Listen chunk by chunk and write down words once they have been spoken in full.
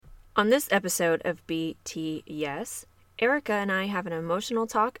On this episode of BTS, Erica and I have an emotional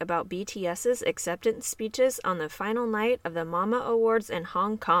talk about BTS's acceptance speeches on the final night of the Mama Awards in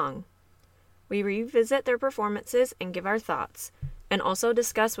Hong Kong. We revisit their performances and give our thoughts, and also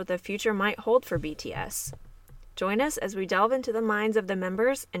discuss what the future might hold for BTS. Join us as we delve into the minds of the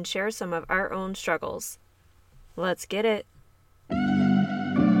members and share some of our own struggles. Let's get it!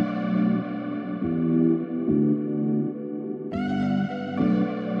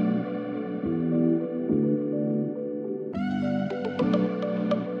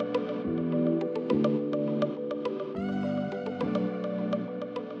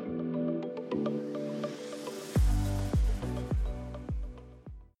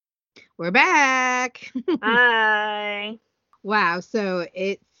 We're back. Hi. Wow, so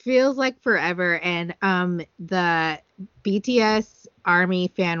it feels like forever, and the BTS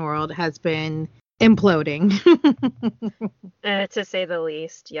Army fan world has been imploding. To say the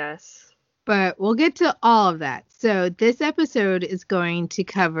least, yes. But we'll get to all of that. So this episode is going to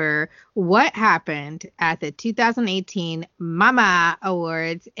cover what happened at the 2018 Mama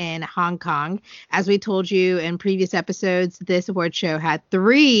Awards in Hong Kong. As we told you in previous episodes, this award show had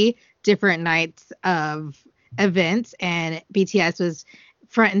 3 different nights of events, and BTS was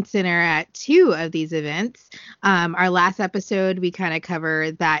front and center at 2 of these events. Our last episode, we kind of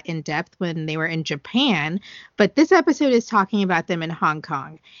covered that in depth when they were in Japan, but this episode is talking about them in Hong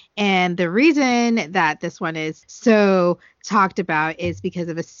Kong. And the reason that this one is so talked about is because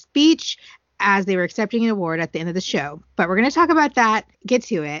of a speech as they were accepting an award at the end of the show. But we're going to talk about that, get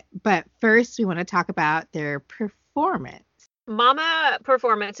to it. But first, we want to talk about their performance. Mama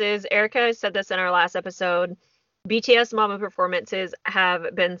performances, Erica said this in our last episode, BTS Mama performances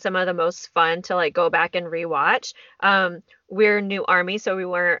have been some of the most fun to go back and rewatch. We're new Army, so we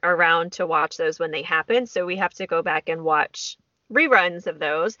weren't around to watch those when they happened, so we have to go back and watch reruns of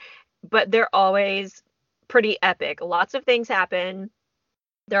those, but they're always pretty epic. Lots of things happen.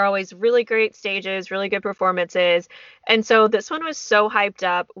 They're always really great stages, really good performances, and so this one was so hyped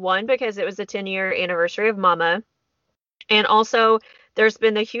up, one, because it was the 10-year anniversary of Mama, and also there's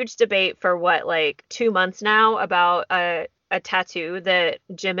been a huge debate for 2 months now about a tattoo that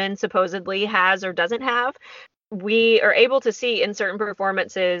Jimin supposedly has or doesn't have. We are able to see in certain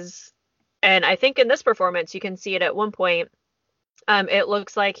performances, and I think in this performance you can see it at one point. It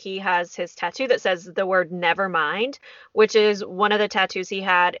looks like he has his tattoo that says the word "Nevermind," which is one of the tattoos he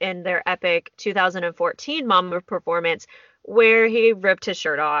had in their epic 2014 Mama performance, where he ripped his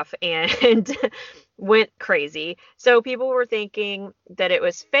shirt off and went crazy. So people were thinking that it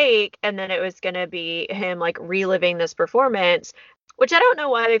was fake and then it was going to be him reliving this performance, which I don't know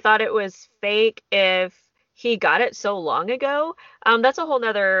why they thought it was fake if he got it so long ago. That's a whole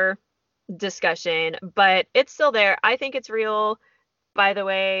nother discussion, but it's still there. I think it's real. By the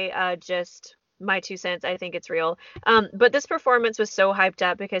way, just my 2 cents, I think it's real. But this performance was so hyped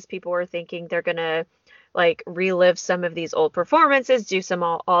up because people were thinking they're going to relive some of these old performances, do some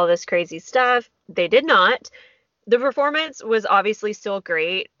all this crazy stuff. They did not. The performance was obviously still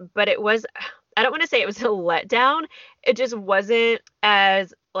great, but it was, I don't want to say it was a letdown. It just wasn't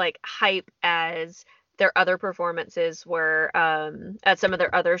as hype as their other performances were at some of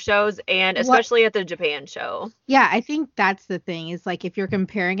their other shows, and especially at the Japan show. Yeah, I think that's the thing is if you're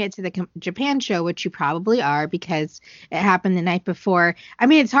comparing it to the Japan show, which you probably are because it happened the night before. I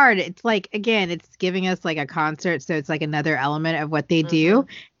mean, it's hard. It's again, it's giving us a concert, so it's another element of what they do.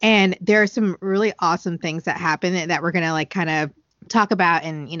 And there are some really awesome things that happen that we're gonna kind of talk about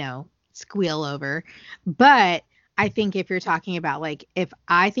and squeal over. But I think if you're talking about if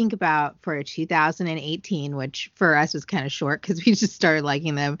I think about for 2018, which for us was kind of short because we just started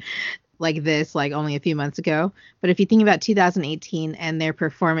liking them this only a few months ago. But if you think about 2018 and their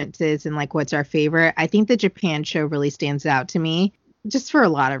performances and what's our favorite, I think the Japan show really stands out to me just for a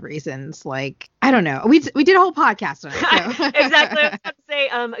lot of reasons. I don't know. We did a whole podcast on it. So. Exactly. I was about to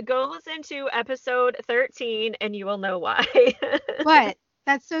say, go listen to episode 13 and you will know why. But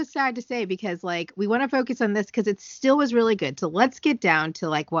that's so sad to say because we want to focus on this because it still was really good. So let's get down to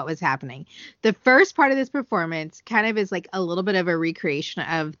what was happening. The first part of this performance kind of is a little bit of a recreation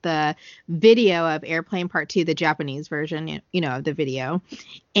of the video of Airplane Part 2, the Japanese version, of the video.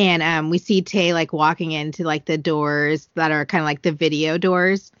 And we see Tae walking into the doors that are kind of the video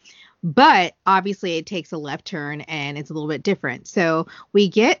doors. But obviously it takes a left turn and it's a little bit different. So we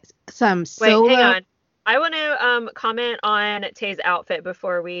get some solo. Wait, hang on. I want to comment on Tae's outfit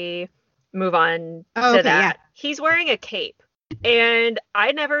before we move on to that. Yeah. He's wearing a cape, and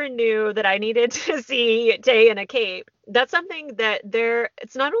I never knew that I needed to see Tae in a cape. that's something that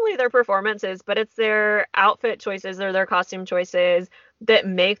it's not only their performances, but it's their outfit choices or their costume choices that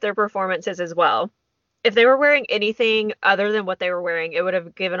make their performances as well. If they were wearing anything other than what they were wearing, it would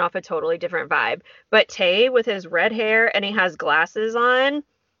have given off a totally different vibe. But Tay with his red hair and he has glasses on,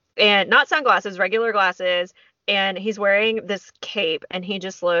 and not sunglasses, regular glasses, and he's wearing this cape and he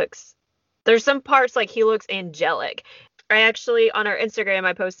just looks, there's some parts like he looks angelic. I actually, on our Instagram,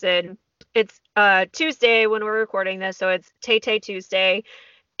 I posted, it's Tuesday when we're recording this, so it's Tay Tay Tuesday,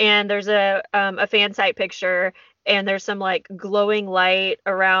 and there's a fan site picture, and there's some like glowing light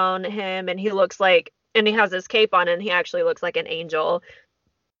around him, and he looks like, and he has his cape on, and he actually looks like an angel.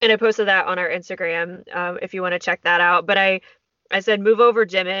 And I posted that on our Instagram, if you want to check that out. But I said, move over,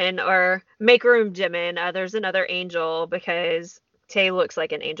 Jimin, or make room, Jimin. There's another angel, because Tay looks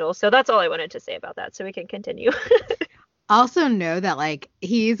like an angel. So that's all I wanted to say about that. So we can continue. Also know that like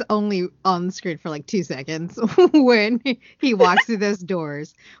he's only on the screen for like 2 seconds when he walks through those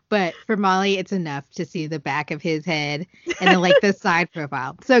doors. But for Molly, it's enough to see the back of his head and then like the side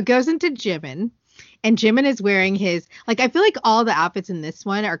profile. So it goes into Jimin. And Jimin is wearing his, like, I feel like all the outfits in this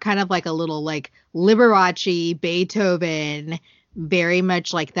one are kind of like a little like Liberace, Beethoven, very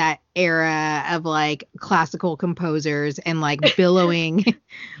much like that era of like classical composers and like billowing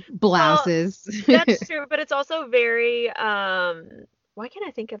blouses. Well, that's true, but it's also very why can't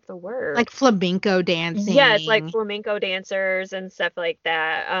I think of the word? Like flamenco dancing. Yes, like flamenco dancers and stuff like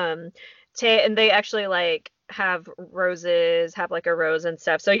that. And they actually like have roses, have like a rose and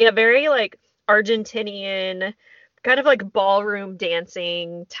stuff. So yeah, very like Argentinian, kind of like ballroom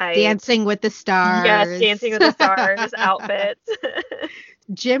dancing type. Dancing with the Stars. Yes, Dancing with the Stars outfits.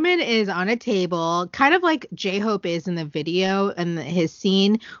 Jimin is on a table, kind of like J-Hope is in the video and his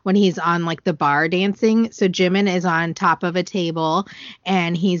scene when he's on like the bar dancing. So Jimin is on top of a table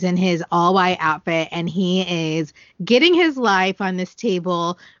and he's in his all white outfit and he is getting his life on this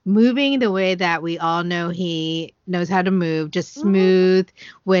table, moving the way that we all know he knows how to move, just smooth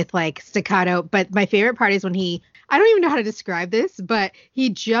with like staccato. But my favorite part is when I don't even know how to describe this, but he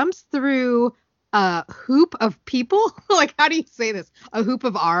jumps through a hoop of people. Like, how do you say this? A hoop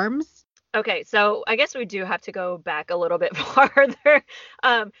of arms? Okay, so I guess we do have to go back a little bit farther.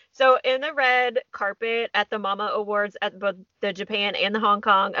 So in the red carpet at the Mama Awards at both the Japan and the Hong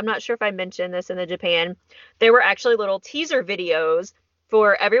Kong, I'm not sure if I mentioned this in the Japan, there were actually little teaser videos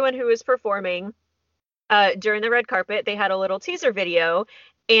for everyone who was performing during the red carpet. They had a little teaser video.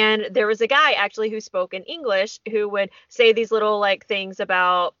 And there was a guy actually who spoke in English who would say these little like things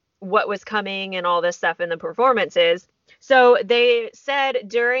about what was coming and all this stuff in the performances. So they said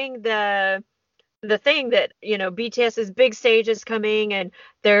during the thing that, you know, BTS's big stage is coming and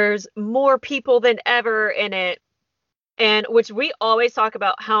there's more people than ever in it. And which we always talk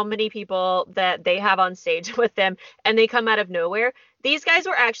about how many people that they have on stage with them and they come out of nowhere. These guys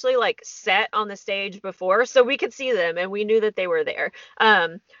were actually like set on the stage before, so we could see them and we knew that they were there.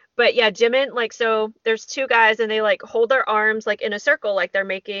 But yeah, Jimin, like, so there's two guys and they like hold their arms like in a circle, like they're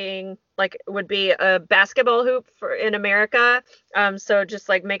making like would be a basketball hoop for in America. So just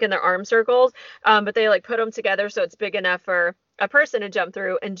like making their arm circles. But they like put them together so it's big enough for a person to jump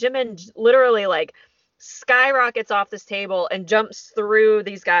through. And Jimin literally like skyrockets off this table and jumps through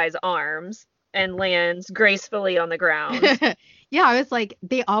these guys' arms and lands gracefully on the ground. Yeah, I was like,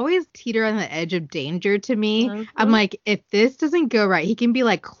 they always teeter on the edge of danger to me. Mm-hmm. I'm like, if this doesn't go right, he can be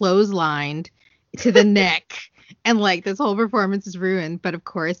like clotheslined to the neck and like this whole performance is ruined. But of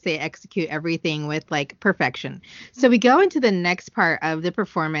course, they execute everything with like perfection. So we go into the next part of the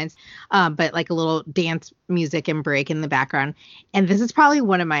performance, but like a little dance music and break in the background. And this is probably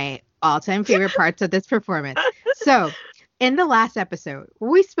one of my all-time favorite parts of this performance. So in the last episode,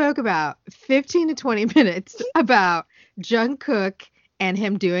 we spoke about 15 to 20 minutes about Jungkook and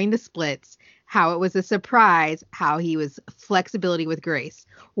him doing the splits, how it was a surprise, how he was flexibility with grace.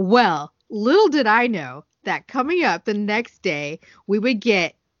 Well, little did I know that coming up the next day, we would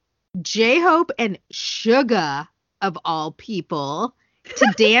get J-Hope and Suga, of all people,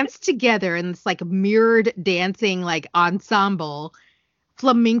 to dance together in this like mirrored dancing like ensemble,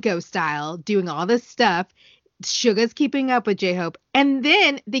 flamenco style, doing all this stuff. Suga's keeping up with J-Hope, and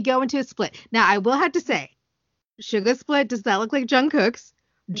then they go into a split. Now, I will have to say, Suga's split does not look like Jungkook's.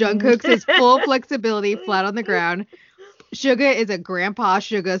 Jungkook's is full flexibility, flat on the ground. Suga is a grandpa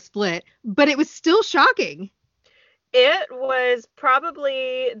Suga split, but it was still shocking. It was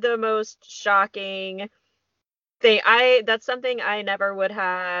probably the most shocking thing. That's something I never would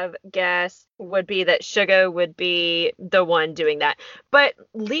have guessed would be that Suga would be the one doing that. But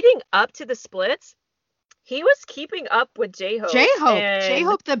leading up to the splits, he was keeping up with J-Hope.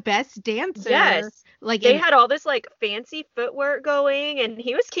 J-Hope, the best dancer. Yes. Like they had all this like fancy footwork going, and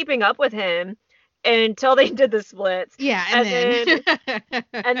he was keeping up with him until they did the splits. Yeah,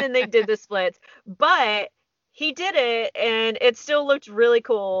 and then they did the splits. But he did it, and it still looked really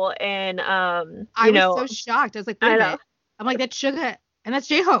cool. And I was so shocked. I was like, wait a minute. I'm like, that's Suga and that's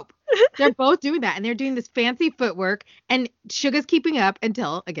J-Hope. They're both doing that, and they're doing this fancy footwork, and Suga's keeping up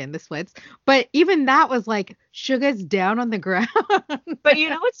until, again, the splits. But even that was like, Suga's down on the ground. But you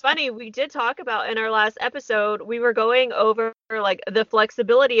know what's funny? We did talk about in our last episode, we were going over like the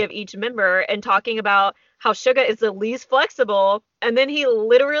flexibility of each member and talking about how Suga is the least flexible, and then he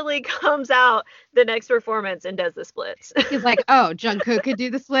literally comes out the next performance and does the splits. He's like, oh, Jungkook could do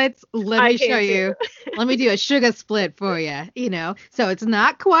the splits? Let me show you. Let me do a Suga split for you, you know? So it's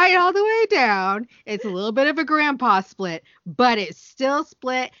not quite all the way down. It's a little bit of a grandpa split, but it's still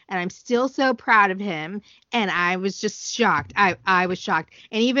split, and I'm still so proud of him. And I was just shocked. I was shocked.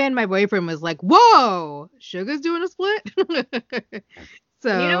 And even my boyfriend was like, whoa, Suga's doing a split?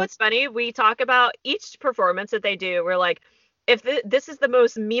 So, you know what's funny? We talk about each performance that they do. We're like, if this is the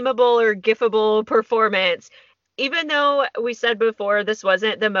most memeable or gifable performance, even though we said before this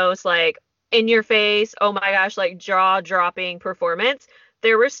wasn't the most like in your face, oh my gosh, like jaw dropping performance,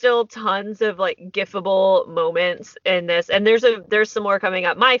 there were still tons of like gifable moments in this. And there's some more coming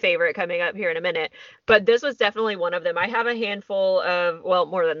up. My favorite coming up here in a minute. But this was definitely one of them. I have a handful of, well,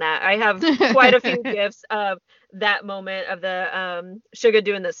 more than that. I have quite a few gifs of that moment of the Suga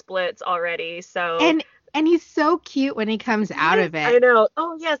doing the splits already. So and he's so cute when he comes out of it. I know.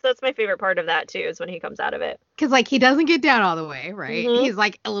 Oh yes, that's my favorite part of that too, is when he comes out of it. Because like he doesn't get down all the way, right? Mm-hmm. He's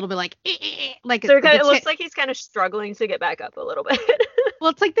like a little bit like like so it looks like he's kind of struggling to get back up a little bit. Well,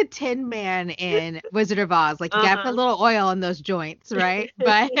 it's like the Tin Man in Wizard of Oz. Like you gotta put a little oil in those joints, right?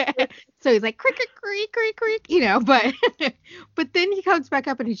 But so he's like creak creak creak creak, you know. But then he comes back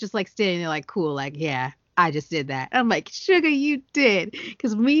up and he's just like standing there like cool, like yeah. I just did that. I'm like, Suga, you did.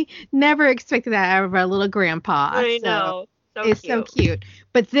 Because we never expected that out of our little grandpa. I know. So it's cute. So cute.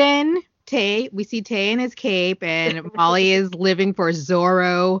 But then we see Tay in his cape, and Molly is living for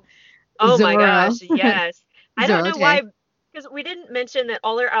Zorro. Oh my gosh, yes. I don't know why, because we didn't mention that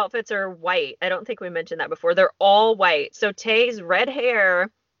all their outfits are white. I don't think we mentioned that before. They're all white. So Tay's red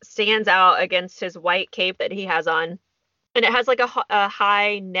hair stands out against his white cape that he has on. And it has like a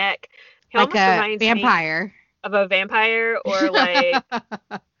high neck. He like a vampire. Of a vampire, or like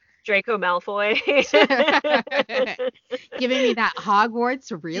Draco Malfoy. Giving me that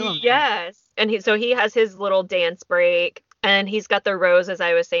Hogwarts real. Yes. And he has his little dance break, and he's got the rose, as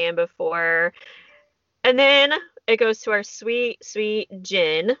I was saying before. And then it goes to our sweet, sweet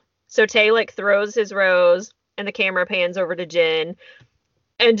Jin. So Tay like throws his rose, and the camera pans over to Jin.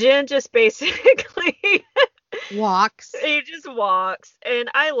 And Jin just basically walks. He just walks, and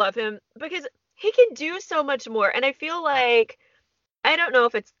I love him because he can do so much more. And I feel like, I don't know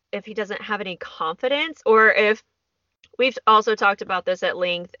if he doesn't have any confidence, or if we've also talked about this at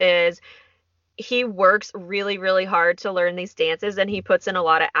length, is he works really, really hard to learn these dances, and he puts in a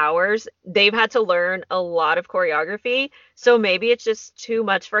lot of hours. They've had to learn a lot of choreography, so maybe it's just too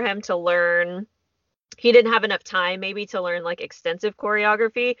much for him to learn. He didn't have enough time maybe to learn like extensive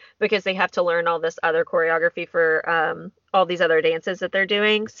choreography, because they have to learn all this other choreography for all these other dances that they're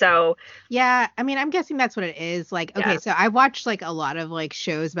doing. So yeah, I mean, I'm guessing that's what it is. Like, okay, so I watched like a lot of like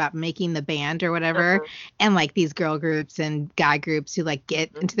shows about making the band or whatever, and like these girl groups and guy groups who like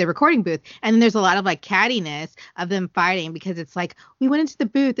get into the recording booth, and then there's a lot of like cattiness of them fighting, because it's like, we went into the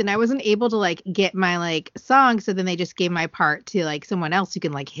booth and I wasn't able to like get my like song, so then they just gave my part to like someone else who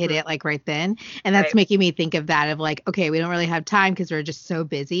can like hit it like right then. And that's making me think of that, of like, okay, we don't really have time because we're just so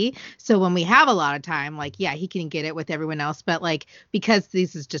busy. So when we have a lot of time, like, yeah, he can get it with everyone else, but like, because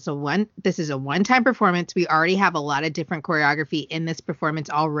this is a one-time performance, we already have a lot of different choreography in this performance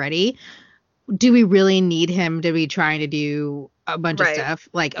already. Do we really need him to be trying to do a bunch of stuff?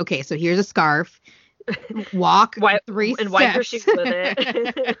 Like, okay, so here's a scarf, walk 3 steps, and wipe your shoes with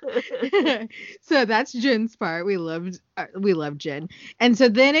it. So that's Jin's part. We loved Jin. And so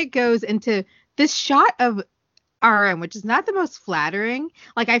then it goes into this shot of RM, which is not the most flattering.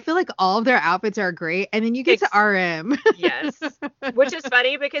 Like, I feel like all of their outfits are great, and then you get to RM. Yes. Which is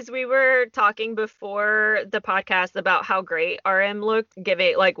funny, because we were talking before the podcast about how great RM looked,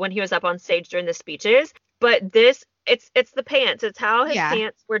 like when he was up on stage during the speeches. But this, it's the pants. It's how his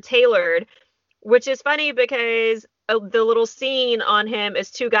pants were tailored, which is funny because the little scene on him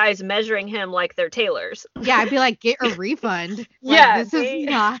is two guys measuring him like they're tailors. Yeah, I'd be like, get a refund. Like, Yeah, this is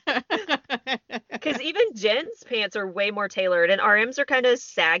not. Because even Jen's pants are way more tailored, and RM's are kind of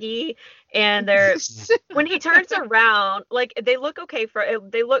saggy, and they're when he turns around, like they look okay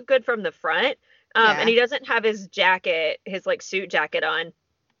they look good from the front. And he doesn't have his jacket, his like suit jacket on.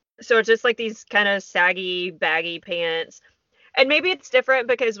 So it's just like these kind of saggy, baggy pants. And maybe it's different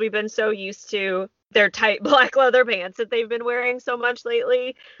because we've been so used to their tight black leather pants that they've been wearing so much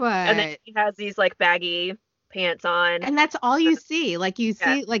lately. But And then he has these like baggy pants on. And that's all you see. Like you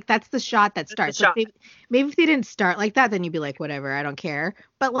see, like that's the shot that starts. Shot. Like maybe if they didn't start like that, then you'd be like, whatever, I don't care.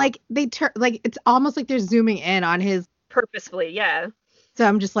 But like they turn, like it's almost like they're zooming in on his purposefully, yeah. So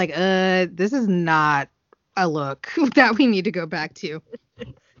I'm just like, this is not a look that we need to go back to.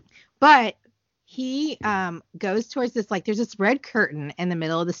 But he goes towards this, like, there's this red curtain in the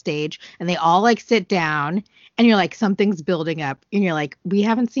middle of the stage, and they all like sit down, and you're like, something's building up, and you're like, we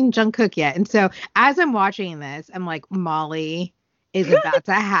haven't seen Jungkook yet. And so as I'm watching this, I'm like, Molly is about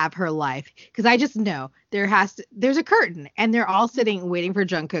to have her life, because I just know there's a curtain, and they're all sitting waiting for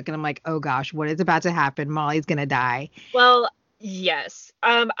Jungkook, and I'm like, oh gosh, what is about to happen? Molly's gonna die. Well, yes.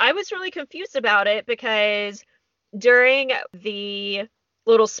 I was really confused about it because during the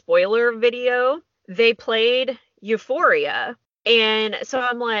little spoiler video, they played Euphoria. And so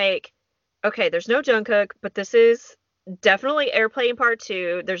I'm like, okay, there's no Jungkook, but this is definitely Airplane Part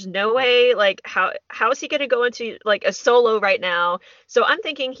 2. There's no way, like, how is he going to go into, like, a solo right now? So I'm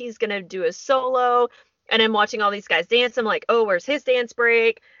thinking he's going to do a solo, and I'm watching all these guys dance. I'm like, oh, where's his dance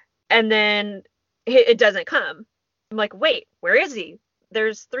break? And then it doesn't come. I'm like, wait, where is he?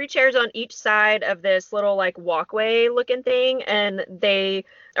 There's 3 chairs on each side of this little like walkway looking thing, and they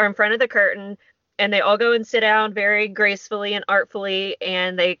are in front of the curtain, and they all go and sit down very gracefully and artfully,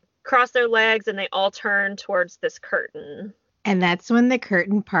 and they cross their legs, and they all turn towards this curtain. And that's when the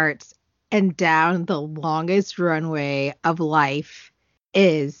curtain parts, and down the longest runway of life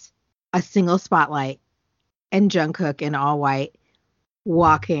is a single spotlight and Jungkook in all white,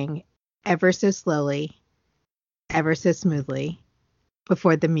 walking ever so slowly, ever so smoothly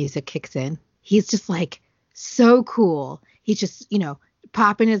before the music kicks in. He's just like so cool. He's just,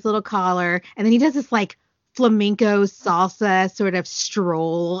 popping his little collar, and then he does this like flamenco salsa sort of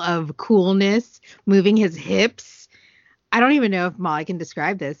stroll of coolness, moving his hips. I don't even know if Molly can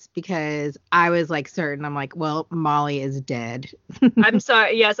describe this, because I was like certain. I'm like, well, Molly is dead. I'm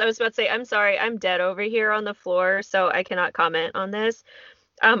sorry. Yes, I was about to say, I'm sorry. I'm dead over here on the floor, so I cannot comment on this.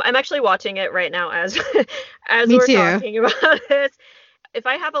 I'm actually watching it right now as we're talking about this. If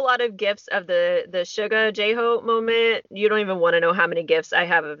I have a lot of gifs of the Suga J-Hope moment, you don't even want to know how many gifs I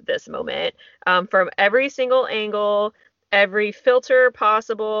have of this moment. From every single angle, every filter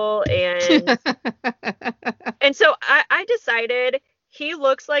possible, and and so I decided he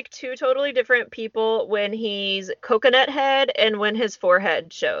looks like 2 totally different people when he's coconut head and when his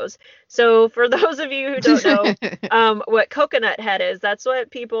forehead shows. So for those of you who don't know what coconut head is, that's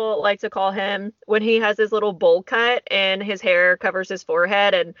what people like to call him when he has his little bowl cut and his hair covers his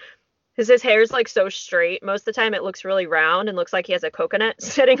forehead, and his hair is like so straight. Most of the time it looks really round and looks like he has a coconut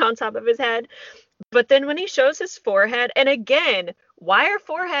sitting on top of his head. But then when he shows his forehead, and again, why are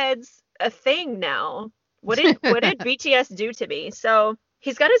foreheads a thing now? What did BTS do to me? So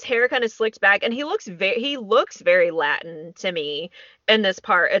he's got his hair kind of slicked back, and he looks very Latin to me in this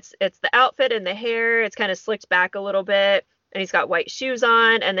part. It's the outfit and the hair. It's kind of slicked back a little bit, and he's got white shoes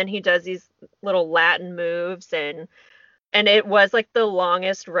on, and then he does these little Latin moves, and it was like the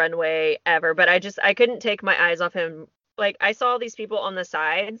longest runway ever. But I couldn't take my eyes off him. Like, I saw these people on the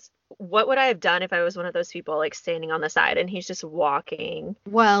sides. What would I have done if I was one of those people, like, standing on the side and he's just walking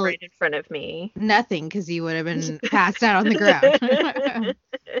right in front of me? Nothing, because you would have been passed out on the ground.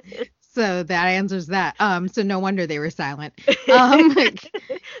 So that answers that. So no wonder they were silent. They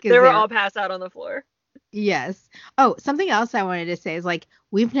were all passed out on the floor. Yes. Oh, something else I wanted to say is, like,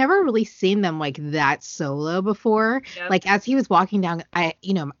 we've never really seen them like that solo before. Yep. Like, as he was walking down, I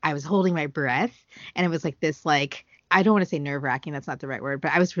was holding my breath, and it was like this, like, I don't want to say nerve-wracking, that's not the right word,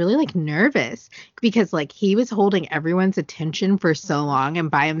 but I was really like nervous, because like he was holding everyone's attention for so long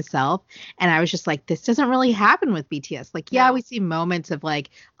and by himself, and I was just like, this doesn't really happen with BTS. Like, yeah, we see moments of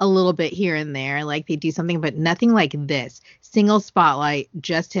like a little bit here and there, like they do something, but nothing like this. Single spotlight,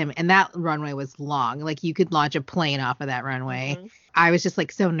 just him, and that runway was long. Like, you could launch a plane off of that runway. Mm-hmm. I was just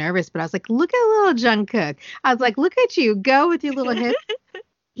like so nervous, but I was like, look at little Jungkook. I was like, look at you, go with your little hips.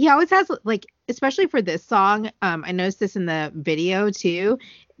 He always has, like, especially for this song, I noticed this in the video too,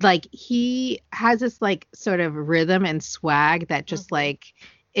 like he has this like sort of rhythm and swag that just like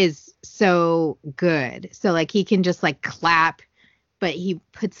is so good. So like he can just like clap, but he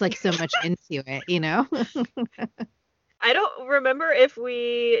puts like so much into it, you know? I don't remember if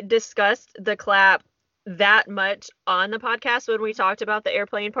we discussed the clap that much on the podcast when we talked about the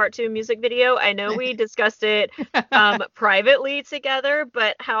Airplane Part 2 music video. I know we discussed it privately together,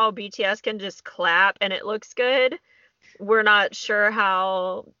 but how BTS can just clap and it looks good. We're not sure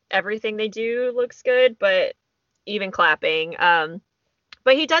how everything they do looks good, but even clapping.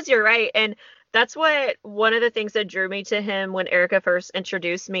 But he does, you're right. And that's what one of the things that drew me to him when Erica first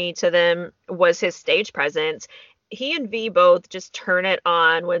introduced me to them was his stage presence. He and V both just turn it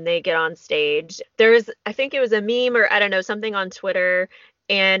on when they get on stage. There's, I think it was a meme or I don't know, something on Twitter,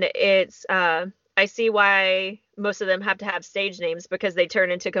 and it's, I see why most of them have to have stage names because they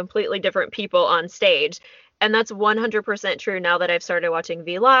turn into completely different people on stage. And that's 100% true now that I've started watching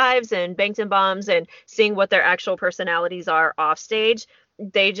V Lives and Bangtan Bombs and seeing what their actual personalities are off stage.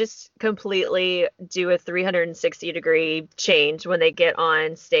 They just completely do a 360-degree change when they get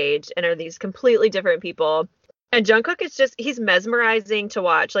on stage and are these completely different people. And Jungkook is just, he's mesmerizing to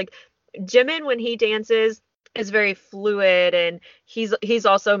watch. Like Jimin, when he dances, is very fluid and he's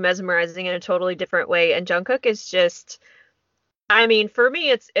also mesmerizing in a totally different way. And Jungkook is just, I mean, for me,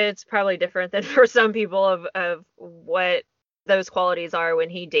 it's probably different than for some people of what those qualities are when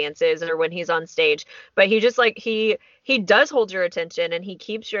he dances or when he's on stage. But he just like he does hold your attention and he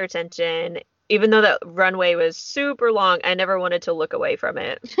keeps your attention. Even though that runway was super long, I never wanted to look away from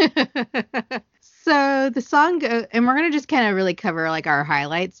it. So the song, and we're going to just kind of really cover like our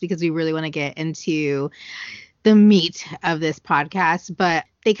highlights because we really want to get into the meat of this podcast. But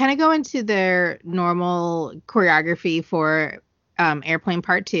they kind of go into their normal choreography for Airplane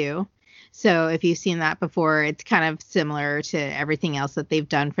Part 2. So if you've seen that before, it's kind of similar to everything else that they've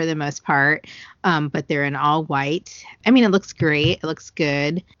done for the most part. But they're in all white. I mean, it looks great. It looks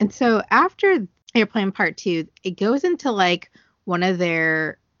good. And so after Airplane Part 2, it goes into like one of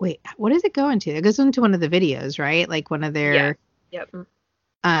their, wait, what does it go into? It goes into one of the videos, right? Like one of their Yep.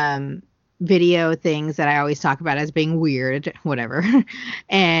 video things that I always talk about as being weird, whatever.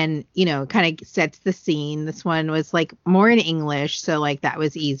 And, you know, kind of sets the scene. This one was like more in English. So like that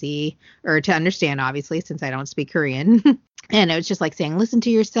was easy or to understand, obviously, since I don't speak Korean. And it was just like saying, listen to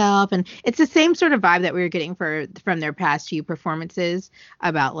yourself. And it's the same sort of vibe that we were getting from their past few performances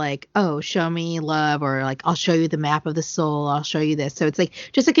about like, oh, show me love, or like, I'll show you the map of the soul. I'll show you this. So it's like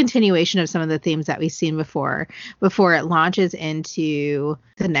just a continuation of some of the themes that we've seen before it launches into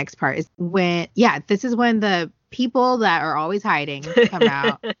the next part is when, this is when the people that are always hiding come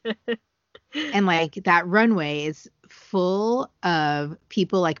out. And like that runway is full of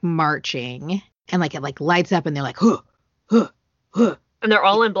people like marching and like it like lights up and they're like, huh. And they're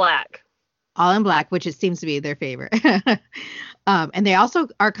all in black. All in black, which it seems to be their favorite. And they also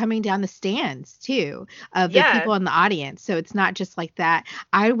are coming down the stands too of the people in the audience. So it's not just like that.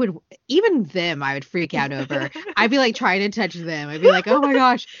 I would freak out over. I'd be like trying to touch them. I'd be like, oh my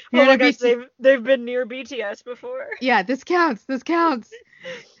gosh. Oh my gosh, they've been near BTS before. Yeah, this counts.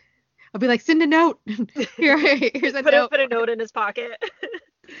 I'll be like, send a note. Here's a note. Put a note in his pocket.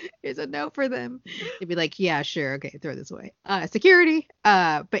 Here's a note for them. They'd be like, yeah, sure. Okay, throw this away. Security.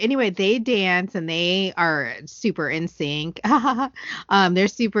 But anyway, they dance and they are super in sync. They're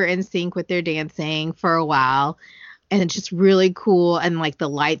super in sync with their dancing for a while. And it's just really cool. And like the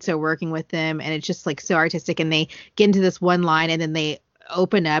lights are working with them. And it's just like so artistic. And they get into this one line and then they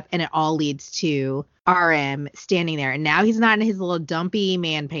open up and it all leads to RM standing there. And now he's not in his little dumpy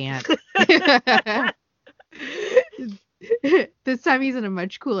man pants. This time he's in a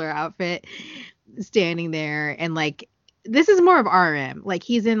much cooler outfit standing there. And like, this is more of RM. Like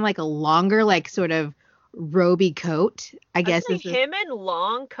he's in like a longer, like sort of roby coat, I guess. Him in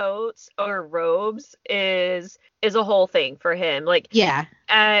long coats or robes is a whole thing for him. Like, yeah.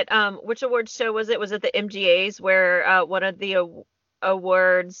 At which awards show was it? Was it the MGAs where one of the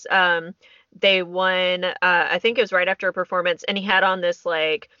awards they won, I think it was right after a performance, and he had on this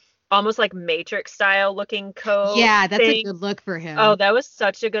like almost like Matrix style looking coat. Yeah, that's a good look for him. Oh, that was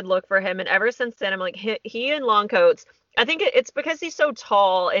such a good look for him. And ever since then, I'm like, he in long coats. I think it's because he's so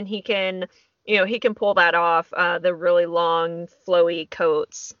tall and he can pull that off, the really long, flowy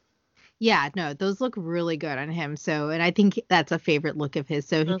coats. Yeah, no, those look really good on him. So, and I think that's a favorite look of his.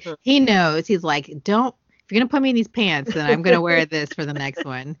 So he knows, he's like, if you're going to put me in these pants, then I'm going to wear this for the next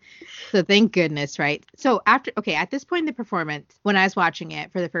one. So thank goodness, right? So at this point in the performance, when I was watching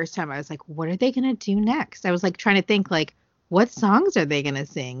it for the first time, I was like, what are they going to do next? I was like trying to think like, what songs are they going to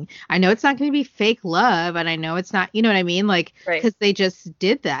sing? I know it's not going to be Fake Love, and I know it's not, you know what I mean? Like, Right. because they just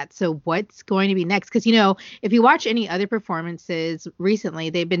did that. So what's going to be next? Because, you know, if you watch any other performances recently,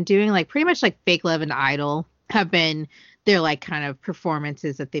 they've been doing like pretty much like Fake Love and Idol have been their like kind of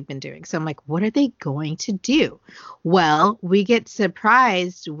performances that they've been doing. So I'm like, what are they going to do? Well, we get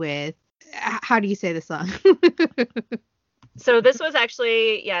surprised with, how do you say the song? So this was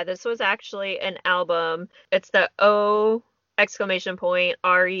actually an album. It's the O exclamation point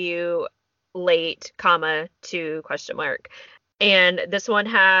are you late comma two question mark. And this one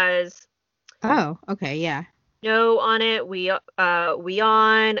has Oh, okay, yeah. No on it. We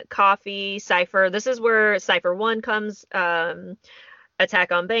on Coffee, Cypher. This is where Cypher 1 comes.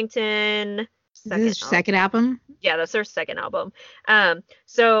 Attack on Bangtan. This is second album? Yeah, that's their second album.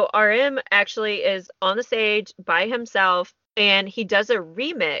 So RM actually is on the stage by himself, and he does a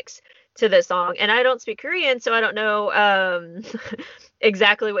remix to this song. And I don't speak Korean, so I don't know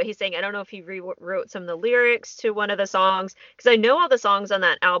exactly what he's saying. I don't know if he rewrote some of the lyrics to one of the songs, because I know all the songs on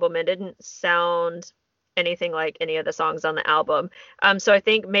that album and didn't sound anything like any of the songs on the album. So I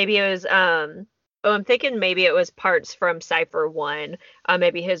think maybe it was I'm thinking maybe it was parts from Cypher 1,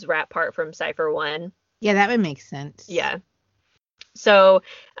 maybe his rap part from Cypher 1. Yeah, that would make sense. Yeah. So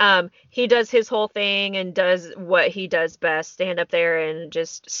he does his whole thing and does what he does best, stand up there and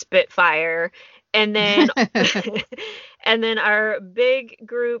just spit fire. And then and then our big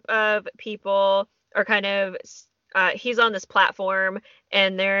group of people are kind of he's on this platform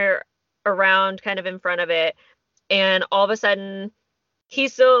and they're around kind of in front of it, and all of a sudden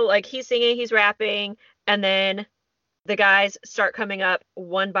he's still like he's singing, he's rapping, and then the guys start coming up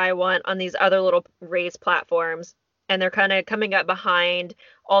one by one on these other little raised platforms, and they're kind of coming up behind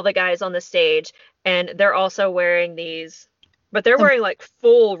all the guys on the stage, and they're also wearing these, but they're wearing like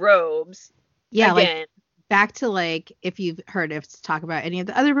full robes. Yeah, again. like back to like if you've heard us talk about any of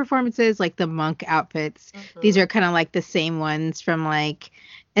the other performances, like the monk outfits. These are kind of like the same ones from like,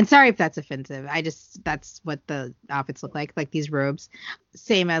 and sorry if that's offensive. That's what the outfits look like these robes,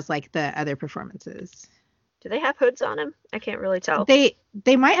 same as like the other performances. Do they have hoods on them? I can't really tell. They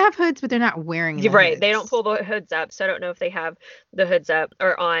might have hoods, but they're not wearing them. Right. They don't pull the hoods up, so I don't know if they have the hoods up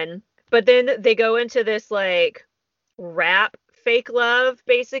or on. But then they go into this like rap Fake Love,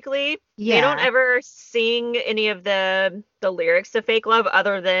 basically. Yeah. They don't ever sing any of the lyrics to Fake Love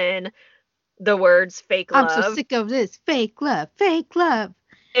other than the words Fake Love. I'm so sick of this fake love, fake love.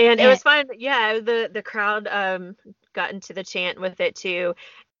 And it was fun. Yeah, the crowd got into the chant with it too.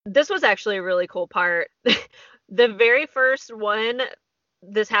 This was actually a really cool part. The very first one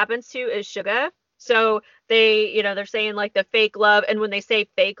this happens to is Suga. So they're saying like the fake love, and when they say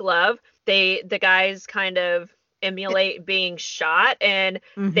fake love, the guys kind of emulate being shot, and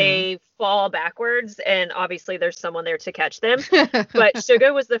they fall backwards, and obviously there's someone there to catch them. But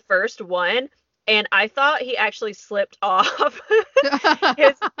Suga was the first one, and I thought he actually slipped off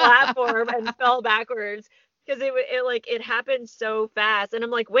his platform and fell backwards, because it happened so fast, and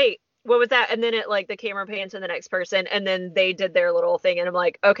I'm like, wait, what was that? And then it like the camera pans to the next person, and then they did their little thing, and I'm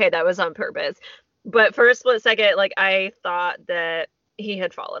like, okay, that was on purpose. But for a split second, like I thought that he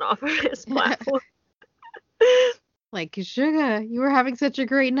had fallen off of his platform. Like, Suga, you were having such a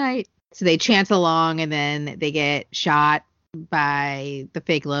great night. So they chant along, and then they get shot by the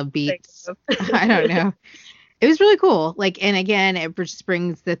fake love beats. I don't know. It was really cool. Like, and again, it just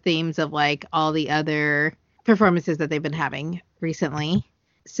brings the themes of like all the other performances that they've been having recently.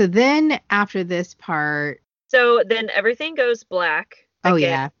 So then after this part, so then everything goes black. Oh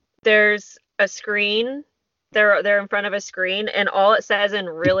yeah. There's a screen. They're in front of a screen, and all it says in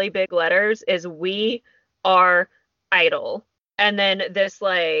really big letters is "We are Idol." And then this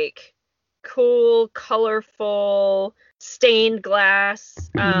like cool, colorful, stained glass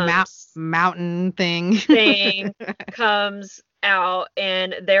mountain thing comes out,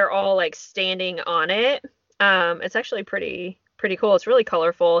 and they're all like standing on it. It's actually pretty cool. It's really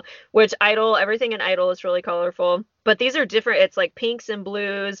colorful, which everything in Idol is really colorful, but these are different. It's like pinks and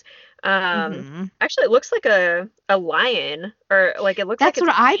blues. Actually it looks like a lion, or like it looks that's like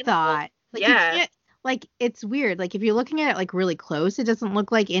what I thought. Like, yeah, like it's weird. Like if you're looking at it like really close, it doesn't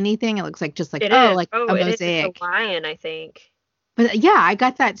look like anything. It looks like just like a mosaic. It's a lion, I think. But yeah, I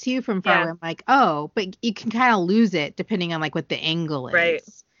got that too from far away. I'm like, oh, but you can kind of lose it depending on like what the angle is. Right.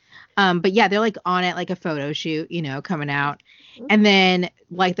 But yeah, they're like on it like a photo shoot, coming out. And then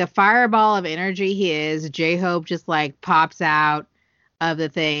like the fireball of energy he is, J-Hope just like pops out of the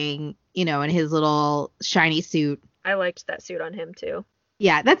thing, in his little shiny suit. I liked that suit on him too.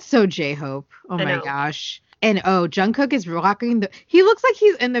 Yeah, that's so J-Hope. Oh my gosh. And Jungkook is rocking he looks like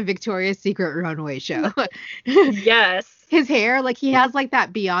he's in the Victoria's Secret runway show. Yes. His hair, like he has like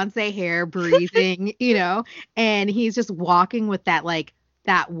that Beyonce hair breathing, and he's just walking with that like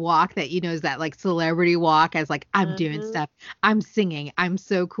that walk that is that like celebrity walk as like I'm doing stuff. I'm singing. I'm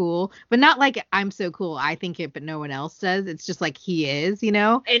so cool. But not like I'm so cool. I think it, but no one else does. It's just like he is.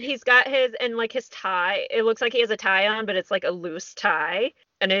 And he's got his tie. It looks like he has a tie on, but it's like a loose tie.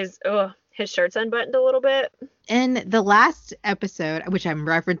 And his shirt's unbuttoned a little bit. In the last episode, which I'm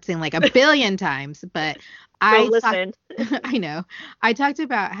referencing like a billion times, but listen. I know. I talked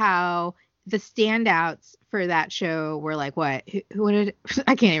about how the standouts for that show were like what? What did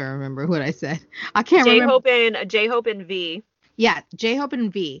I can't even remember what I said. I can't remember. J-Hope and V. Yeah, J-Hope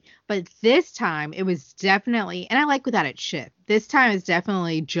and V. But this time it was definitely, and I like without it shit. This time it's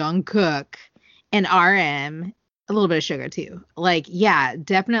definitely Jungkook and RM. A little bit of Suga too. Like, yeah,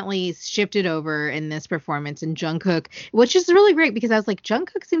 definitely shifted over in this performance, and Jungkook, which is really great because I was like,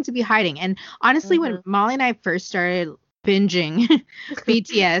 Jungkook seems to be hiding. And honestly, when Molly and I first started binging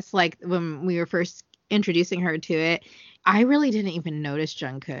BTS, like when we were first introducing her to it, I really didn't even notice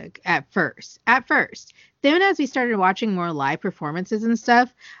Jungkook at first. Then as we started watching more live performances and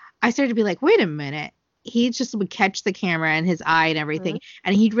stuff, I started to be like, wait a minute. He just would catch the camera and his eye and everything,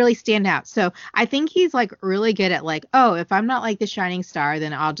 and he'd really stand out. So I think he's like really good at like, oh, if I'm not like the shining star,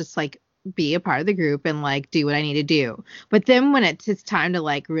 then I'll just like be a part of the group and like do what I need to do. But then when it's his time to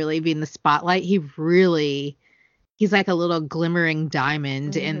like really be in the spotlight, he's like a little glimmering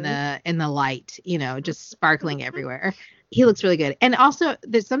diamond in the light, just sparkling everywhere. He looks really good. And also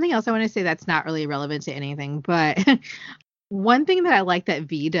there's something else I want to say that's not really relevant to anything, but one thing that I like that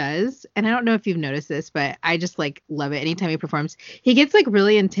V does, and I don't know if you've noticed this, but I just like love it anytime he performs. He gets like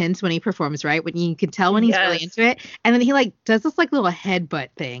really intense when he performs, right? When you can tell when he's really into it. And then he like does this like little headbutt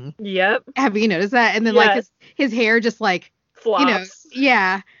thing. Yep. Have you noticed that? And then like his hair just like flops.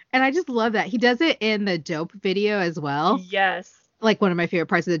 Yeah. And I just love that. He does it in the Dope video as well. Yes. Like one of my favorite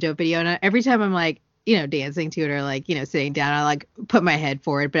parts of the Dope video. And every time I'm like, dancing to it or like, sitting down, I like put my head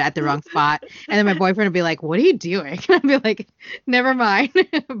forward, but at the wrong spot. And then my boyfriend would be like, what are you doing? And I'd be like, never mind.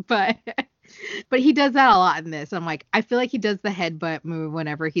 but he does that a lot in this. I'm like, I feel like he does the headbutt move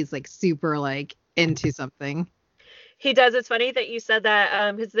whenever he's like super like into something. He does. It's funny that you said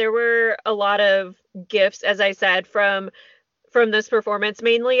that because there were a lot of gifs, as I said, from this performance,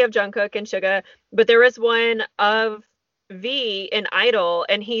 mainly of Jungkook and Suga, but there was one of V in Idol,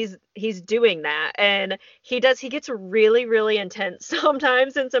 and he's doing that, and he gets really, really intense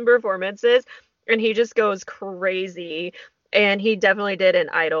sometimes in some performances, and he just goes crazy, and he definitely did in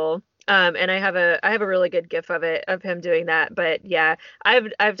Idol. And I have a really good gif of him doing that, but yeah,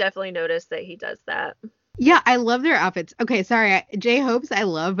 I've definitely noticed that he does that. Yeah, I love their outfits. Okay, sorry, J-Hope's I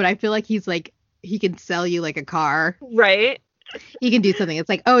love, but I feel like he's like he can sell you like a car, right? He can do something. It's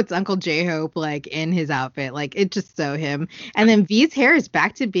like, oh, it's Uncle J-Hope, like in his outfit. Like it's just so him. And then V's hair is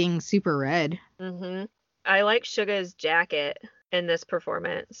back to being super red. I like Suga's jacket in this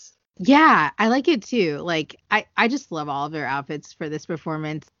performance. Yeah, I like it too. Like I just love all of their outfits for this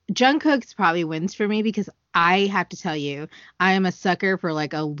performance. Jungkook's probably wins for me because I have to tell you, I am a sucker for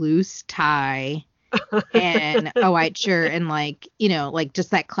like a loose tie and a white shirt and like like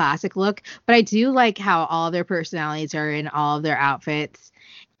just that classic look, but I do like how all their personalities are in all of their outfits.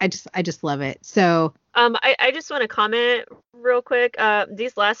 I just love it. So I just want to comment real quick.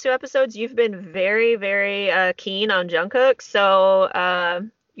 These last two episodes you've been very, very keen on Jungkook, so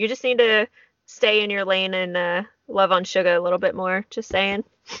you just need to stay in your lane and love on Suga a little bit more. Just saying.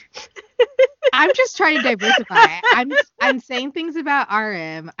 I'm just trying to diversify. I'm saying things about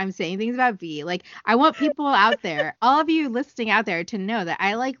RM. I'm saying things about V. Like I want people out there, all of you listening out there, to know that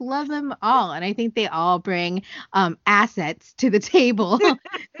I like love them all, and I think they all bring assets to the table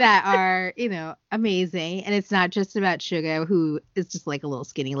that are amazing. And it's not just about Suga, who is just like a little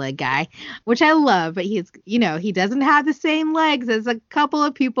skinny leg guy, which I love, but he's he doesn't have the same legs as a couple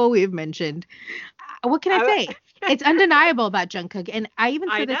of people we've mentioned. What can I say? It's undeniable about Jungkook. And I even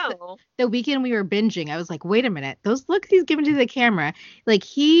said this the weekend we were binging. I was like, wait a minute. Those looks he's giving to the camera, like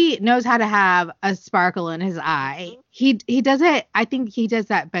he knows how to have a sparkle in his eye. He does it. I think he does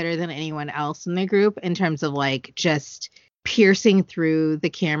that better than anyone else in the group in terms of like just piercing through the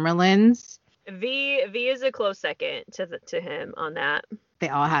camera lens. V is a close second to him on that. They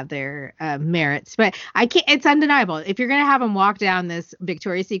all have their merits, but I can't. It's undeniable. If you're gonna have him walk down this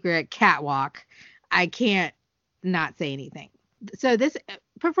Victoria's Secret catwalk, I can't not say anything. So this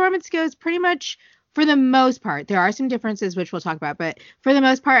performance goes pretty much, for the most part, there are some differences which we'll talk about, but for the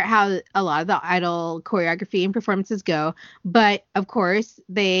most part, how a lot of the Idol choreography and performances go. But of course,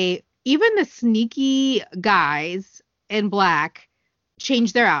 they even the sneaky guys in black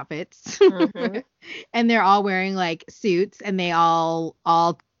change their outfits. Mm-hmm. And they're all wearing like suits, and they all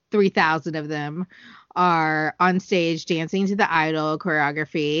 3,000 of them are on stage dancing to the Idol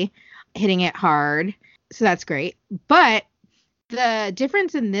choreography, hitting it hard. So that's great. But the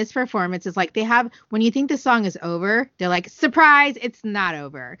difference in this performance is like they have, when you think the song is over, they're like, surprise, it's not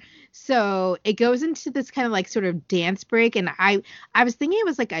over. So it goes into this kind of like sort of dance break, and I was thinking it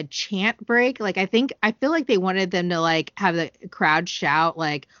was like a chant break. Like I feel like they wanted them to like have the crowd shout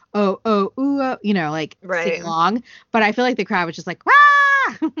like, oh oh ooh, oh, like sing Right. along, but I feel like the crowd was just like, rah.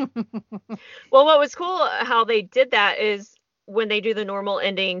 Well, what was cool how they did that is when they do the normal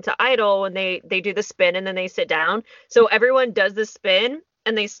ending to Idol, when they do the spin and then they sit down. So everyone does the spin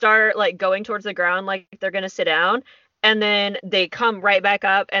and they start like going towards the ground like they're gonna sit down. And then they come right back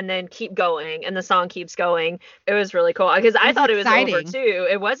up and then keep going and the song keeps going. It was really cool because I thought it was over too.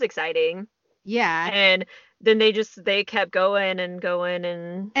 It was exciting. Yeah. And then they kept going and going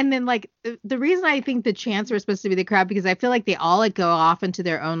and then like the reason I think the chants were supposed to be the crowd, because I feel like they all like go off into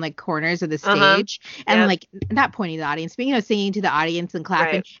their own like corners of the stage and like not pointing to the audience, but singing to the audience and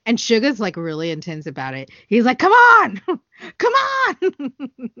clapping. Right. And Suga's like really intense about it. He's like, come on, come on.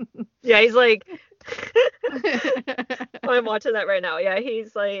 Yeah, he's like I'm watching that right now. Yeah,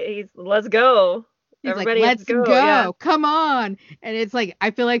 he's let's go. He's everybody like, let's go. Yeah. Come on. And it's like,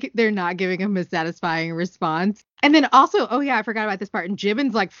 I feel like they're not giving him a satisfying response. And then also, oh yeah, I forgot about this part. And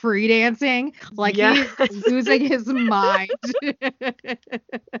Jimin's like free dancing. Like he's losing his mind.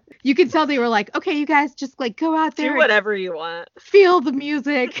 You can tell they were like, okay, you guys just like go out there. Do whatever you want. Feel the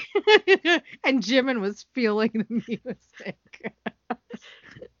music. And Jimin was feeling the music.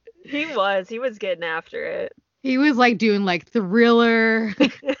 He was getting after it. He was like doing like Thriller,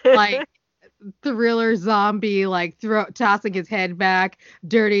 like Thriller zombie, like tossing his head back,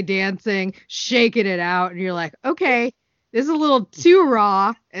 Dirty Dancing, shaking it out, and you're like, okay, this is a little too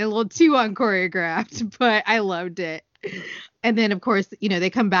raw and a little too unchoreographed, but I loved it. And then of course, they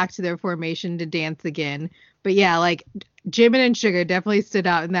come back to their formation to dance again. But yeah, like Jimin and Suga definitely stood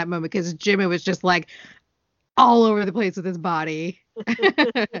out in that moment because Jimin was just like all over the place with his body.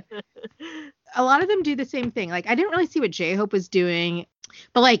 A lot of them do the same thing. Like I didn't really see what J-Hope was doing,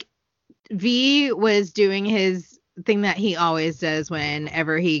 but like V was doing his thing that he always does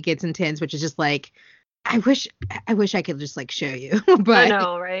whenever he gets intense, which is just like, I wish I could just like show you. But I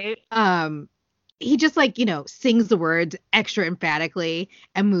know, right? He just like, sings the words extra emphatically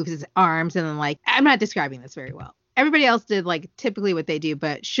and moves his arms, and then like, I'm not describing this very well. Everybody else did like typically what they do,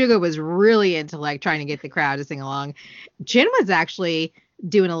 but Suga was really into like trying to get the crowd to sing along. Jin was actually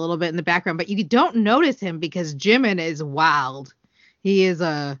doing a little bit in the background, but you don't notice him because Jimin is wild. He is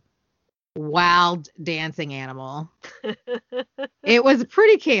a wild dancing animal. It was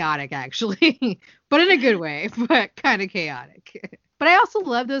pretty chaotic actually, but in a good way, but kind of chaotic. But I also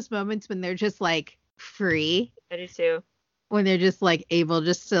love those moments when they're just like free. I do too. When they're just like able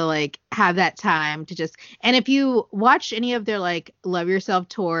just to like have that time to just, and if you watch any of their like Love Yourself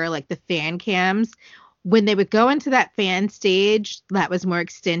tour, like the fan cams, when they would go into that fan stage that was more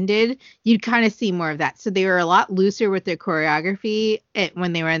extended, you'd kind of see more of that. So they were a lot looser with their choreography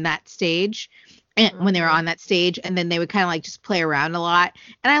when they were in that stage and when they were on that stage, and then they would kind of like just play around a lot.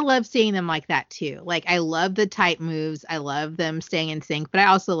 And I love seeing them like that too. Like I love the tight moves. I love them staying in sync, but I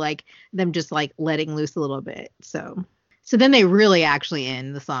also like them just like letting loose a little bit. So then they really actually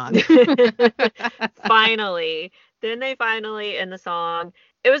end the song. Finally. Then they finally end the song.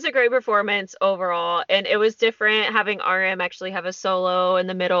 It was a great performance overall, and it was different having RM actually have a solo in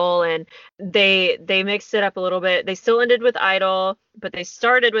the middle, and they mixed it up a little bit. They still ended with Idol, but they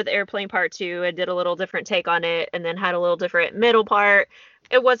started with Airplane Part 2 and did a little different take on it, and then had a little different middle part.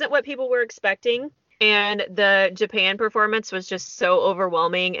 It wasn't what people were expecting, and the Japan performance was just so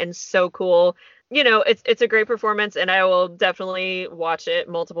overwhelming and so cool. It's a great performance, and I will definitely watch it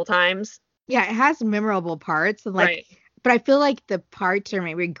multiple times. Yeah, it has memorable parts, like. Right. But I feel like the parts are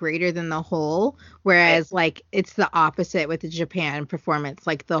maybe greater than the whole, whereas like it's the opposite with the Japan performance.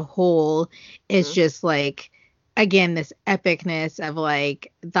 Like the whole is just like, again, this epicness of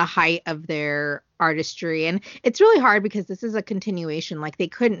like the height of their artistry. And it's really hard because this is a continuation. Like they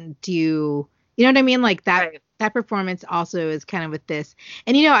couldn't do, you know what I mean? Like that performance also is kind of with this.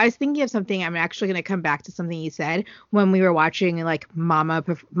 And, I was thinking of something. I'm actually going to come back to something you said when we were watching like Mama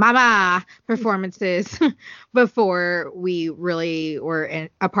performances before we really were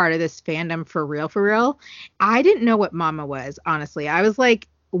a part of this fandom for real. I didn't know what Mama was, honestly. I was like,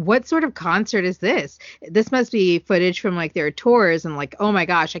 what sort of concert is this? This must be footage from like their tours, and like, oh my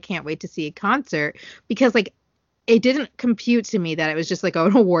gosh, I can't wait to see a concert, because like it didn't compute to me that it was just like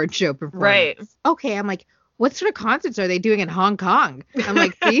an award show performance. Right. Okay, I'm like, what sort of concerts are they doing in Hong Kong? I'm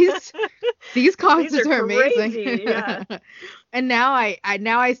like, these concerts are amazing. Crazy, yeah. And now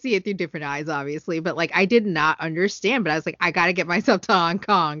I see it through different eyes, obviously, but like I did not understand, but I was like, I got to get myself to Hong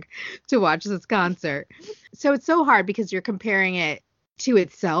Kong to watch this concert. So it's so hard because you're comparing it to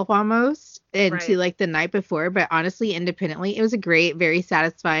itself almost and to Right. like the night before, but honestly, independently, it was a great, very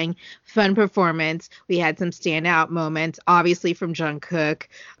satisfying, fun performance. We had some standout moments, obviously from Jungkook,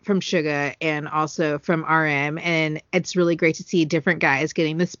 from Suga, and also from RM, and it's really great to see different guys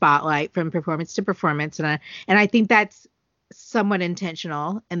getting the spotlight from performance to performance, and I think that's somewhat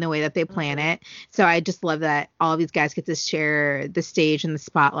intentional in the way that they plan it. So I just love that all of these guys get to share the stage and the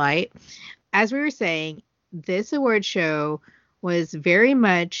spotlight. As we were saying, this award show was very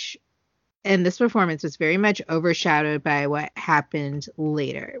much, and this performance was very much overshadowed by what happened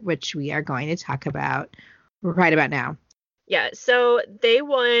later, which we are going to talk about right about now. Yeah, so they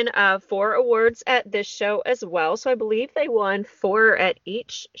won 4 awards at this show as well. So I believe they won 4 at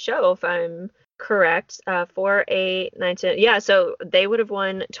each show, if I'm correct. 4, 8, 9, 10. Yeah, so they would have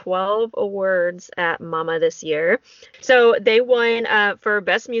won 12 awards at Mama this year. So they won for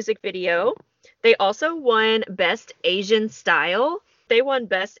Best Music Video. They also won Best Asian Style. They won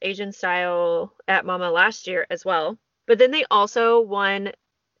Best Asian Style at Mama last year as well. But then they also won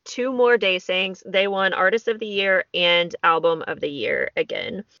 2 more Daesangs. They won Artist of the Year and Album of the Year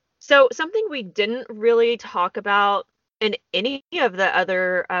again. So something we didn't really talk about in any of the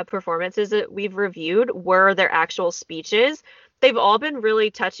other performances that we've reviewed were their actual speeches. They've all been really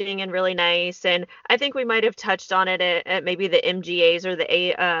touching and really nice, and I think we might have touched on it at maybe the MGAs or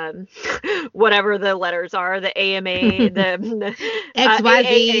the whatever the letters are, the AMA, the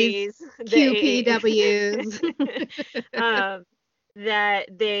XYZs, AAAs, QPWs. That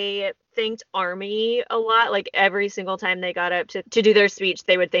they thanked Army a lot. Like every single time they got up to do their speech,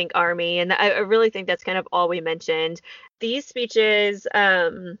 they would thank Army, and I really think that's kind of all we mentioned. These speeches,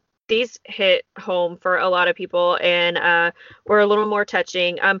 these hit home for a lot of people and were a little more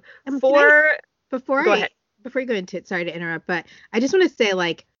touching. Before you go into it, sorry to interrupt, but I just want to say,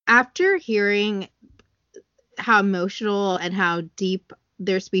 like, after hearing how emotional and how deep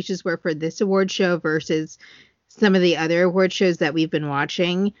their speeches were for this award show versus some of the other award shows that we've been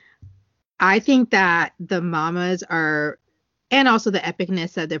watching, I think that the Mamas are, and also the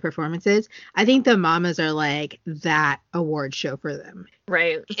epicness of their performances, I think the Mamas are like that award show for them.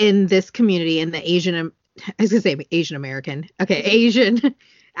 Right. In this community, in the Asian, I was going to say Asian American. Okay, Asian,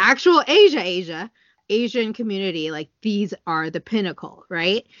 actual Asian community, like these are the pinnacle,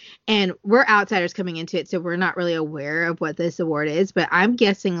 right? And we're outsiders coming into it, so we're not really aware of what this award is, but I'm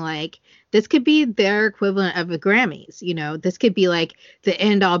guessing like this could be their equivalent of the Grammys. You know, this could be like the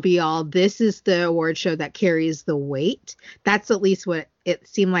end all be all. This is the award show that carries the weight. That's at least what it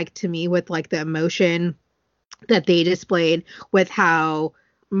seemed like to me, with like the emotion that they displayed, with how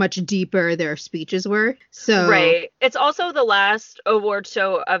much deeper their speeches were. So right. It's also the last award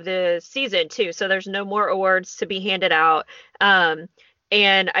show of the season too, so there's no more awards to be handed out. And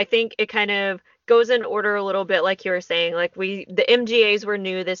I think it kind of goes in order a little bit, like you were saying. Like the MGAs were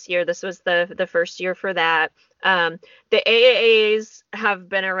new this year. This was the first year for that. The AAAs have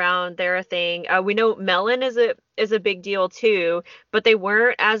been around. They're a thing. We know Melon is a big deal too, but they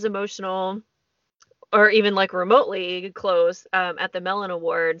weren't as emotional or even like remotely close at the Melon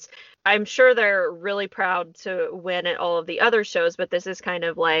Awards. I'm sure they're really proud to win at all of the other shows, but this is kind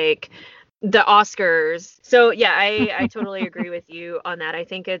of like the Oscars. So yeah, I totally agree with you on that. I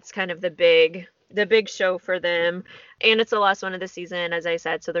think it's kind of the big show for them, and it's the last one of the season, as I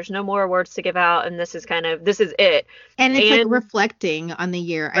said, so there's no more awards to give out, and this is it. And it's like reflecting on the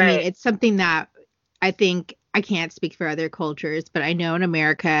year. Right. I mean, it's something that I think, I can't speak for other cultures, but I know in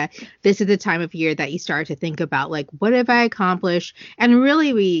America, this is the time of year that you start to think about, like, what have I accomplished? And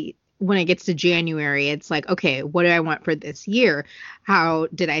really, when it gets to January, it's like, okay, what do I want for this year? How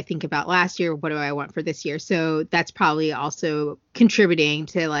did I think about last year? What do I want for this year? So that's probably also contributing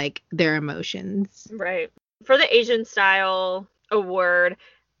to like their emotions. Right. For the Asian Style Award,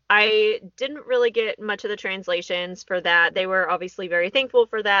 I didn't really get much of the translations for that. They were obviously very thankful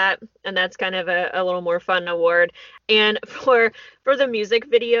for that, and that's kind of a little more fun award. And for the music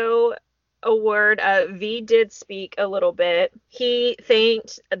video award, V did speak a little bit. He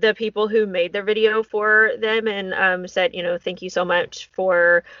thanked the people who made the video for them and said, thank you so much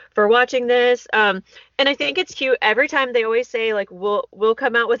for watching this. And I think it's cute. Every time they always say, like, we'll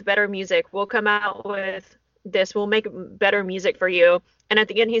come out with better music. We'll come out with this. We'll make better music for you. And at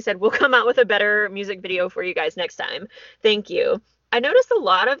the end, he said, we'll come out with a better music video for you guys next time. Thank you. I noticed a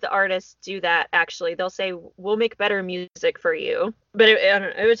lot of the artists do that actually. They'll say, "We'll make better music for you," but I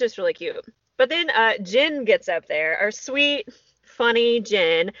don't know, it was just really cute. But then Jin gets up there, our sweet, funny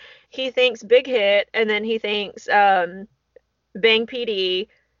Jin. He thinks Big Hit, and then he thinks Bang PD,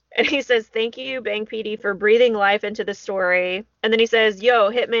 and he says, "Thank you, Bang PD, for breathing life into the story." And then he says, "Yo,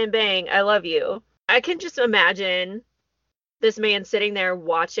 Hitman Bang, I love you." I can just imagine this man sitting there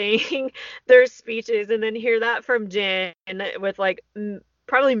watching their speeches and then hear that from Jin with like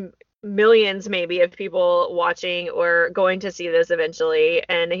probably millions maybe of people watching or going to see this eventually,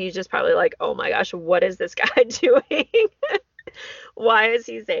 and he's just probably like, oh my gosh, what is this guy doing? Why is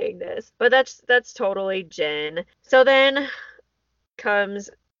he saying this? But that's totally Jin. So then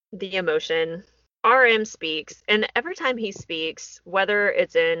comes the emotion. RM speaks, and every time he speaks, whether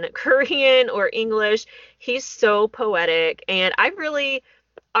it's in Korean or English, he's so poetic. And I really,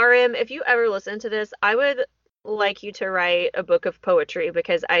 RM, if you ever listen to this, I would like you to write a book of poetry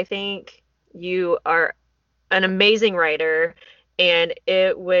because I think you are an amazing writer, and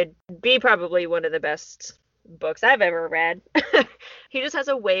it would be probably one of the best books I've ever read. He just has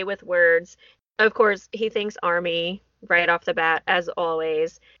a way with words. Of course, he thinks Army right off the bat, as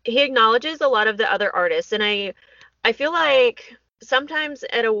always. He acknowledges a lot of the other artists, and I feel like sometimes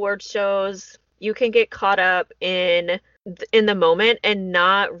at award shows you can get caught up in the moment and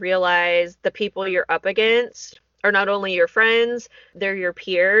not realize the people you're up against are not only your friends, they're your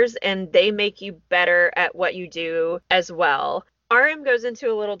peers, and they make you better at what you do as well. RM goes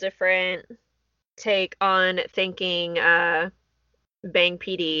into a little different take on thanking Bang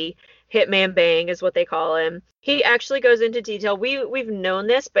PD. Hitman Bang is what they call him. He actually goes into detail. We've known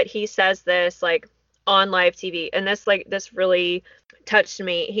this, but he says this like on live TV, and this really touched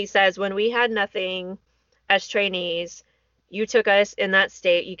me. He says, "When we had nothing as trainees, you took us in that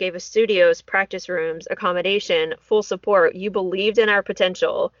state. You gave us studios, practice rooms, accommodation, full support. You believed in our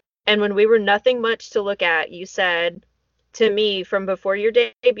potential. And when we were nothing much to look at, you said to me from before your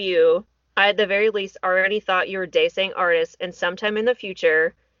debut, I at the very least already thought you were daysang artists, and sometime in the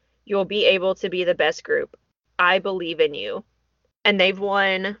future, you'll be able to be the best group. I believe in you." And they've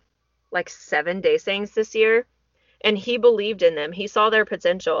won like 7 daysangs this year, and he believed in them. He saw their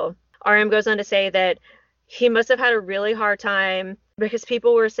potential. RM goes on to say that he must have had a really hard time because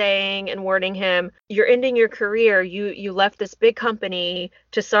people were saying and warning him, "You're ending your career. You left this big company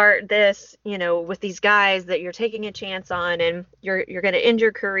to start this, with these guys that you're taking a chance on, and you're going to end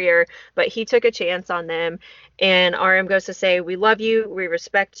your career." But he took a chance on them, and RM goes to say, "We love you. We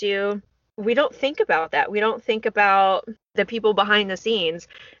respect you." We don't think about that. We don't think about the people behind the scenes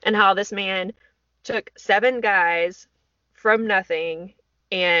and how this man took 7 guys from nothing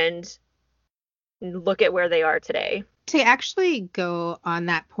and look at where they are today. To actually go on